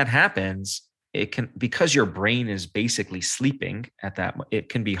 And when that happens, it can, because your brain is basically sleeping at that, it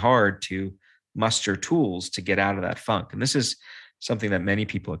can be hard to muster tools to get out of that funk. And this is something that many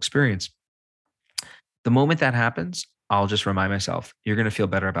people experience. The moment that happens, I'll just remind myself, you're going to feel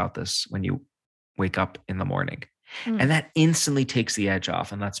better about this when you wake up in the morning. And that instantly takes the edge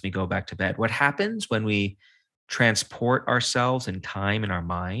off and lets me go back to bed. What happens when we transport ourselves in time in our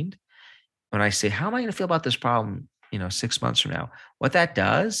mind, when I say, how am I going to feel about this problem, 6 months from now? What that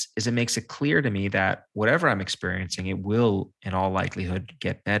does is it makes it clear to me that whatever I'm experiencing, it will in all likelihood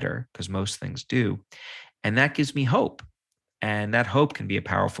get better, because most things do. And that gives me hope. And that hope can be a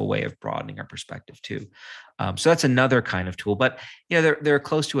powerful way of broadening our perspective too. So that's another kind of tool. But there are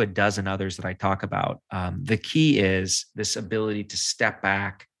close to a dozen others that I talk about. The key is this ability to step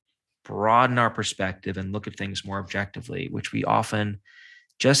back, broaden our perspective, and look at things more objectively, which we often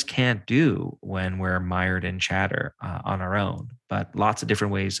just can't do when we're mired in chatter on our own. But lots of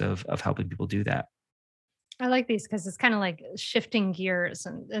different ways of helping people do that. I like these because it's kind of like shifting gears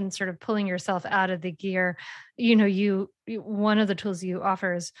and sort of pulling yourself out of the gear. One of the tools you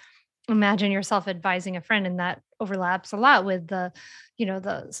offer is imagine yourself advising a friend, and that overlaps a lot with the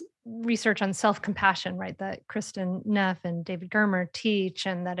research on self-compassion, right? That Kristen Neff and David Germer teach,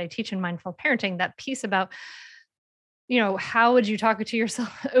 and that I teach in mindful parenting, that piece about, how would you talk to yourself?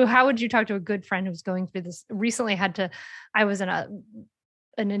 How would you talk to a good friend who's going through this? Recently I was in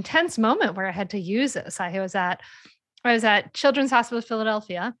an intense moment where I had to use this. I was at Children's Hospital of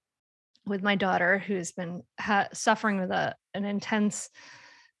Philadelphia with my daughter, who's been suffering with an intense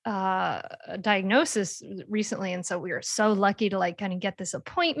diagnosis recently. And so we were so lucky to like kind of get this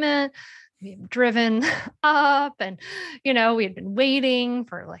appointment. We had driven up and, we had been waiting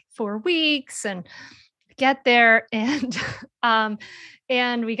for like 4 weeks and get there. And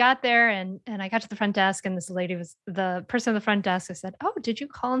we got there and I got to the front desk, and this lady was the person at the front desk. I said, "Oh, did you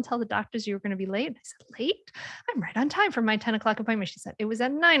call and tell the doctors you were going to be late?" And I said, "Late? I'm right on time for my 10 o'clock appointment." She said, "It was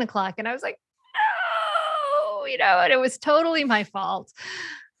at 9 o'clock." And I was like, "No," and it was totally my fault.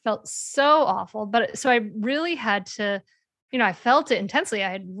 Felt so awful. But so I really had to, I felt it intensely.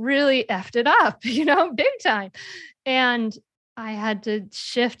 I had really effed it up, big time. And I had to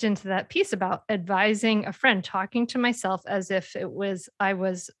shift into that piece about advising a friend, talking to myself as if I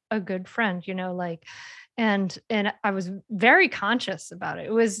was a good friend, and I was very conscious about it.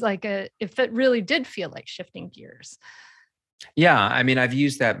 It was like if it really did feel like shifting gears. Yeah. I mean, I've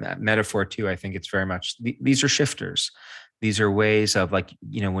used that metaphor too. I think it's very much, these are shifters. These are ways of like,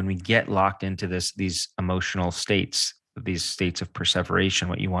 when we get locked into these emotional states, these states of perseveration,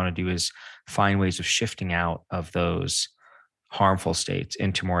 what you want to do is find ways of shifting out of those harmful states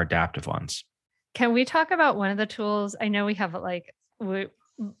into more adaptive ones. Can we talk about one of the tools? I know we have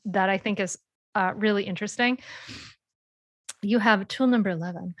that I think is really interesting. You have tool number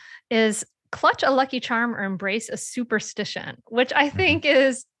 11 is clutch a lucky charm or embrace a superstition, which I think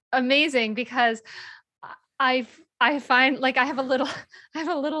is amazing because I find like I have a little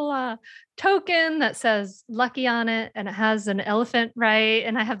token that says lucky on it, and it has an elephant, right?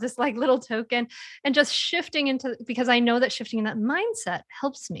 And I have this like little token, and just shifting into, because I know that shifting in that mindset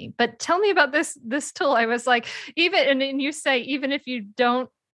helps me. But tell me about this tool. I was like, and you say, even if you don't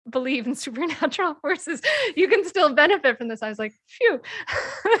believe in supernatural forces, you can still benefit from this. I was like, phew.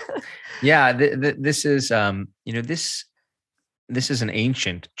 Yeah, this is this is an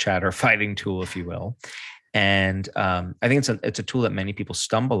ancient chatter fighting tool, if you will. And I think it's a tool that many people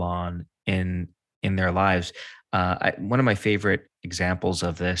stumble on in their lives. One of my favorite examples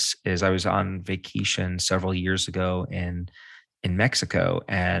of this is I was on vacation several years ago in Mexico,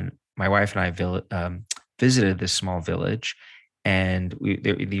 and my wife and I visited this small village, and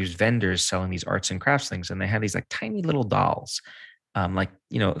there were these vendors selling these arts and crafts things, and they had these like tiny little dolls,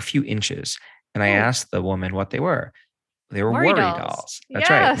 a few inches. And I asked the woman what they were. They were worry dolls. That's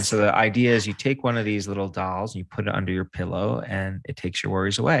right. And so the idea is you take one of these little dolls and you put it under your pillow, and it takes your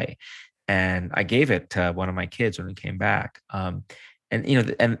worries away. And I gave it to one of my kids when we came back. And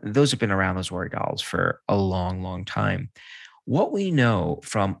those have been around, those worry dolls, for a long, long time. What we know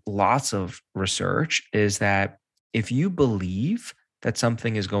from lots of research is that if you believe that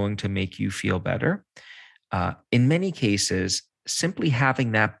something is going to make you feel better, in many cases, simply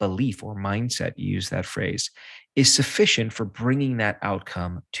having that belief or mindset, you use that phrase, is sufficient for bringing that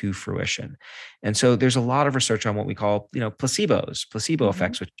outcome to fruition. And so there's a lot of research on what we call, placebo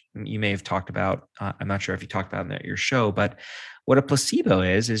effects, which you may have talked about. I'm not sure if you talked about it at your show, but what a placebo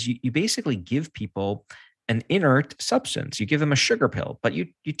is you basically give people an inert substance. You give them a sugar pill, but you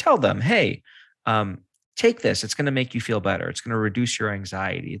tell them, hey, take this. It's going to make you feel better. It's going to reduce your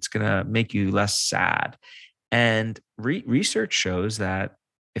anxiety. It's going to make you less sad. And research shows that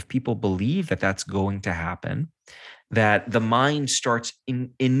if people believe that that's going to happen, that the mind starts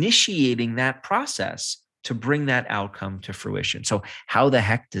initiating that process to bring that outcome to fruition. So how the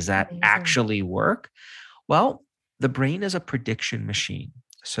heck does that actually work? Well, the brain is a prediction machine.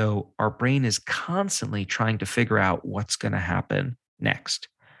 So our brain is constantly trying to figure out what's going to happen next,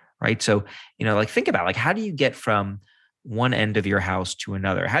 right? So, think about how do you get from one end of your house to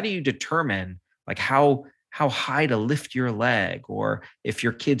another? How do you determine how high to lift your leg, or if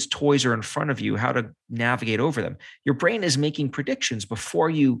your kids' toys are in front of you, how to navigate over them? Your brain is making predictions before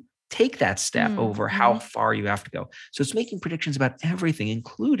you take that step over how far you have to go. So it's making predictions about everything,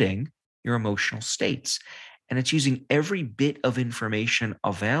 including your emotional states. And it's using every bit of information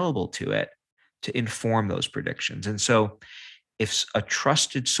available to it to inform those predictions. And so if a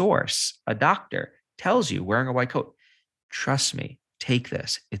trusted source, a doctor, tells you wearing a white coat, trust me, take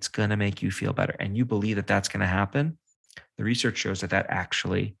this, it's going to make you feel better, and you believe that that's going to happen, the research shows that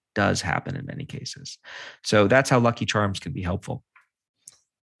actually does happen in many cases. So that's how Lucky Charms can be helpful.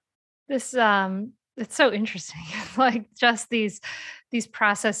 This it's so interesting. Like just these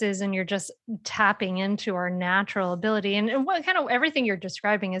processes, and you're just tapping into our natural ability, and what kind of everything you're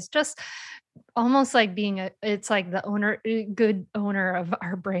describing is just almost like it's like the good owner of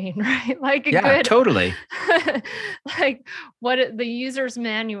our brain, right? Like a Yeah, good, totally. like the user's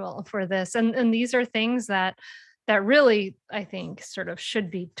manual for this. And these are things that really, I think, sort of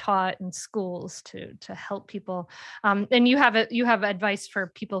should be taught in schools to help people. And you have advice for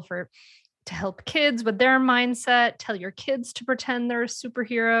people to help kids with their mindset, tell your kids to pretend they're a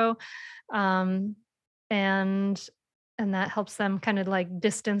superhero. Um, and that helps them kind of like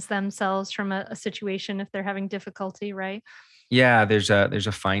distance themselves from a situation if they're having difficulty, right? Yeah, there's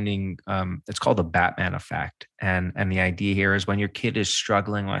a finding. It's called the Batman effect, and the idea here is when your kid is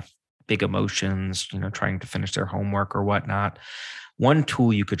struggling with big emotions, trying to finish their homework or whatnot, one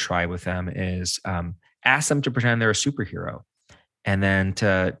tool you could try with them is ask them to pretend they're a superhero, and then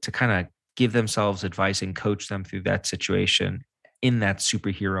to kind of give themselves advice and coach them through that situation in that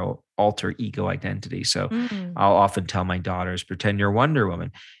superhero alter ego identity. So Mm. I'll often tell my daughters, pretend you're Wonder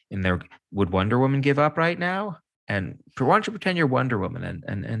Woman. And would Wonder Woman give up right now? And why don't you pretend you're Wonder Woman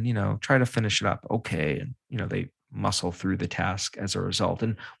and try to finish it up? Okay. And they muscle through the task as a result.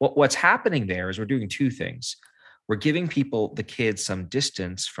 And what's happening there is we're doing two things. We're giving the kids some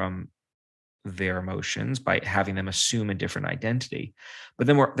distance from their emotions by having them assume a different identity. But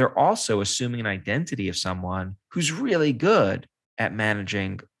then they're also assuming an identity of someone who's really good at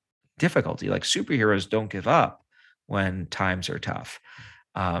managing difficulty. Like superheroes don't give up when times are tough.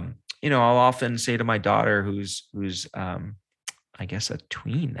 I'll often say to my daughter, who's I guess a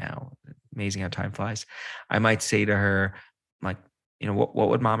tween now, amazing how time flies. I might say to her, like, what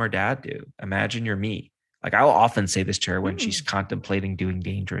would mom or dad do? Imagine you're me. Like I'll often say this to her when she's contemplating doing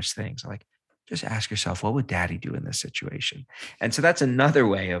dangerous things. Like, just ask yourself, what would daddy do in this situation? And so that's another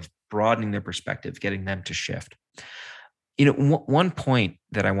way of broadening their perspective, getting them to shift. One point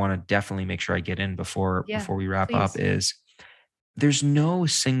that I want to definitely make sure I get in before we wrap up is there's no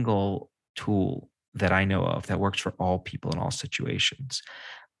single tool that I know of that works for all people in all situations.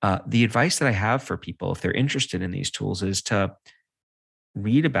 The advice that I have for people, if they're interested in these tools, is to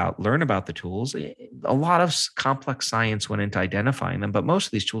learn about the tools. A lot of complex science went into identifying them, but most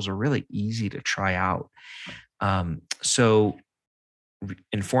of these tools are really easy to try out. So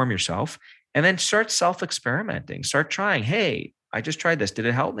inform yourself and then start self-experimenting. Start trying. Hey, I just tried this. Did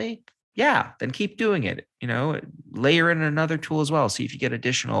it help me? Yeah, then keep doing it. Layer in another tool as well. See if you get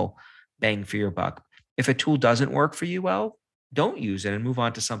additional bang for your buck. If a tool doesn't work for you well, don't use it and move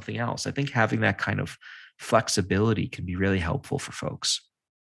on to something else. I think having that kind of flexibility can be really helpful for folks.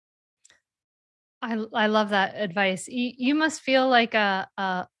 I love that advice. You must feel like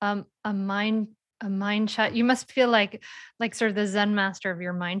a mind chat. You must feel like sort of the Zen master of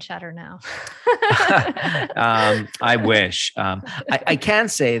your mind chatter now. I wish. I can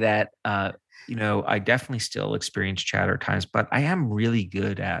say that I definitely still experience chatter times, but I am really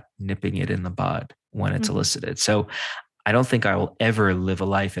good at nipping it in the bud when it's elicited. So I don't think I will ever live a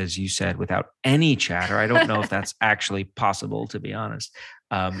life, as you said, without any chatter. I don't know if that's actually possible, to be honest.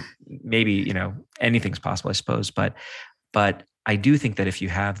 Maybe, anything's possible, I suppose. But I do think that if you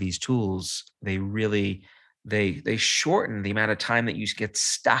have these tools, they really, they shorten the amount of time that you get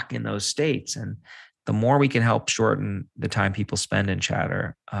stuck in those states. And the more we can help shorten the time people spend in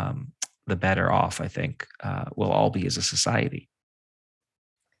chatter, the better off I think we'll all be as a society.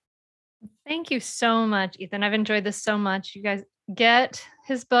 Thank you so much, Ethan. I've enjoyed this so much. You guys get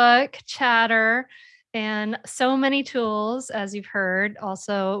his book, Chatter, and so many tools, as you've heard.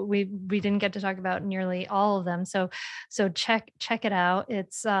 Also, we didn't get to talk about nearly all of them. So check it out.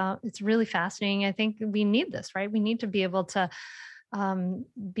 It's really fascinating. I think we need this, right? We need to be able to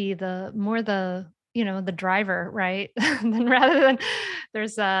be the driver, right? Then rather than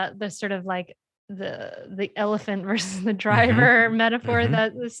there's sort of like the elephant versus the driver metaphor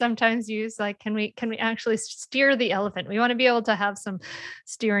that is sometimes used. Like, can we actually steer the elephant? We want to be able to have some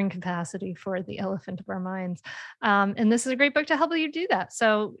steering capacity for the elephant of our minds. And this is a great book to help you do that.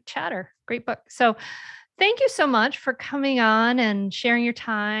 So Chatter, great book. So thank you so much for coming on and sharing your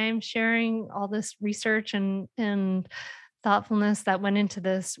time, sharing all this research and thoughtfulness that went into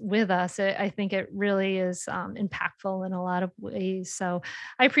this with us. I think it really is impactful in a lot of ways. So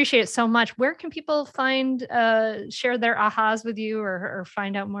I appreciate it so much. Where can people share their ahas with you or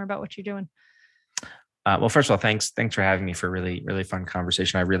find out more about what you're doing? Well, first of all, thanks for having me for a really, really fun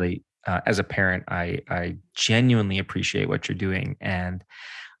conversation. I really, as a parent, I genuinely appreciate what you're doing. And,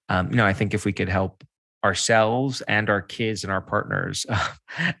 I think if we could help ourselves and our kids and our partners,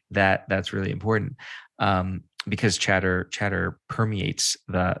 that's really important. Because chatter permeates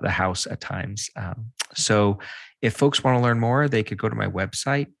the house at times. So if folks want to learn more, they could go to my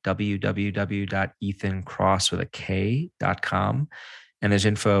website, www.ethankross.com. And there's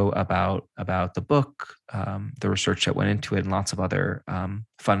info about the book, the research that went into it, and lots of other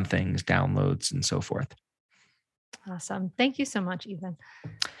fun things, downloads, and so forth. Awesome. Thank you so much, Ethan.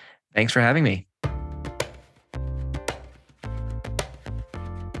 Thanks for having me.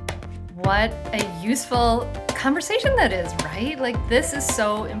 What a useful conversation that is, right? Like, this is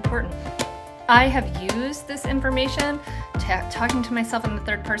so important. I have used this information, talking to myself in the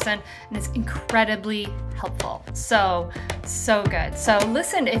third person, and it's incredibly helpful. So good. So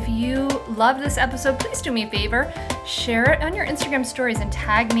listen, if you love this episode, please do me a favor, share it on your Instagram stories and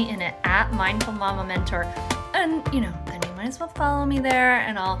tag me in it at Mindful Mama Mentor. And, then you might as well follow me there,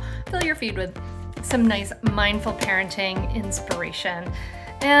 and I'll fill your feed with some nice mindful parenting inspiration.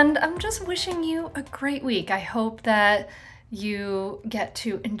 And I'm just wishing you a great week. I hope that you get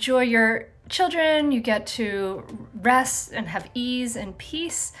to enjoy your children, you get to rest and have ease and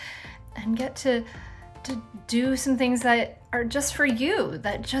peace, and get to do some things that are just for you,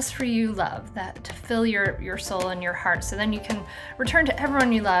 that just for you love, that to fill your soul and your heart. So then you can return to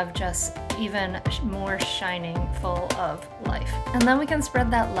everyone you love just even more shining, full of life. And then we can spread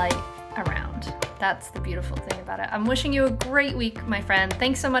that light around. That's the beautiful thing about it. I'm wishing you a great week, my friend.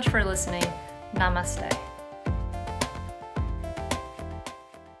 Thanks so much for listening. Namaste.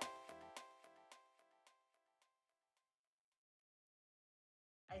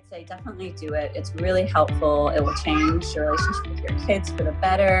 I'd say definitely do it. It's really helpful. It will change your relationship with your kids for the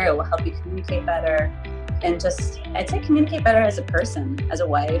better. It will help you communicate better. And I'd say communicate better as a person, as a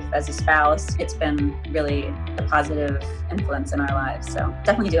wife, as a spouse. It's been really a positive influence in our lives. So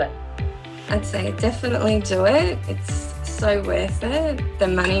definitely do it. I'd say definitely do it. It's so worth it. The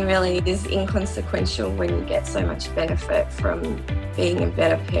money really is inconsequential when you get so much benefit from being a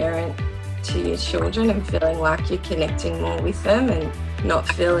better parent to your children and feeling like you're connecting more with them and not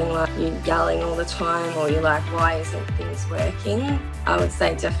feeling like you're yelling all the time or you're like, why isn't things working? I would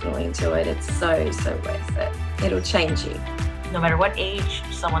say definitely do it. It's so worth it. It'll change you. No matter what age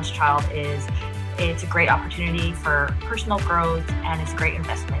someone's child is, it's a great opportunity for personal growth, and it's a great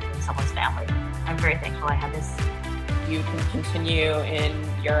investment in someone's family. I'm very thankful I had this. You can continue in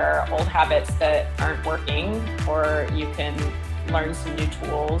your old habits that aren't working, or you can learn some new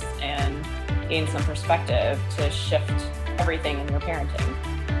tools and gain some perspective to shift everything in your parenting.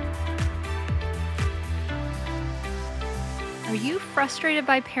 Are you frustrated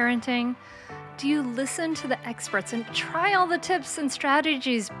by parenting? Do you listen to the experts and try all the tips and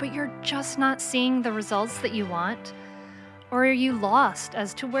strategies, but you're just not seeing the results that you want? Or are you lost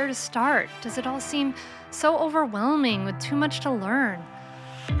as to where to start? Does it all seem so overwhelming with too much to learn?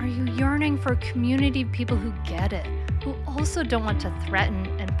 Are you yearning for a community of people who get it, who also don't want to threaten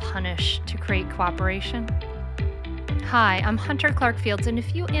and punish to create cooperation? Hi, I'm Hunter Clark-Fields, and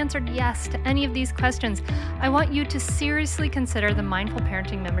if you answered yes to any of these questions, I want you to seriously consider the Mindful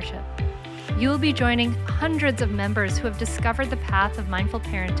Parenting membership. You'll be joining hundreds of members who have discovered the path of mindful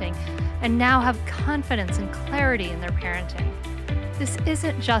parenting and now have confidence and clarity in their parenting. This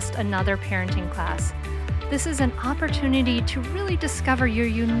isn't just another parenting class. This is an opportunity to really discover your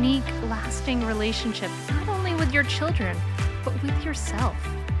unique, lasting relationship, not only with your children, but with yourself.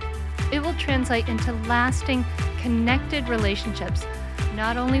 It will translate into lasting, connected relationships,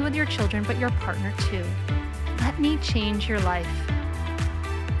 not only with your children, but your partner too. Let me change your life.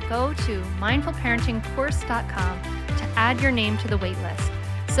 Go to mindfulparentingcourse.com to add your name to the waitlist,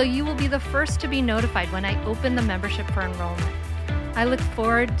 so you will be the first to be notified when I open the membership for enrollment. I look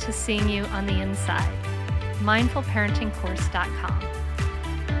forward to seeing you on the inside. mindfulparentingcourse.com.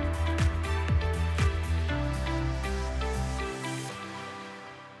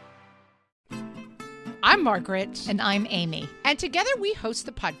 I'm Margaret. And I'm Amy. And together we host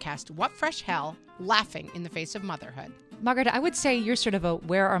the podcast, What Fresh Hell? Laughing in the Face of Motherhood. Margaret, I would say you're sort of a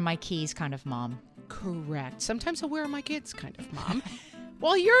where are my keys kind of mom. Correct. Sometimes a where are my kids kind of mom.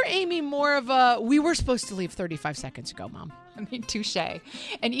 Well, you're, Amy, more of a we were supposed to leave 35 seconds ago, mom. I mean, touche.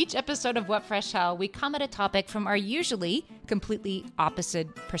 In each episode of What Fresh Hell, we come at a topic from our usually completely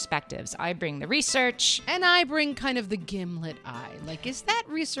opposite perspectives. I bring the research. And I bring kind of the gimlet eye. Like, is that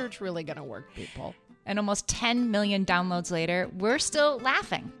research really going to work, people? And almost 10 million downloads later, we're still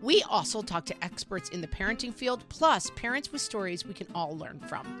laughing. We also talk to experts in the parenting field, plus parents with stories we can all learn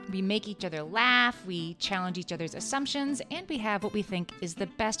from. We make each other laugh, we challenge each other's assumptions, and we have what we think is the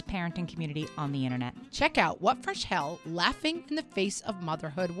best parenting community on the internet. Check out What Fresh Hell, Laughing in the Face of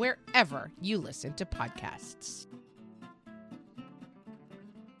Motherhood, wherever you listen to podcasts.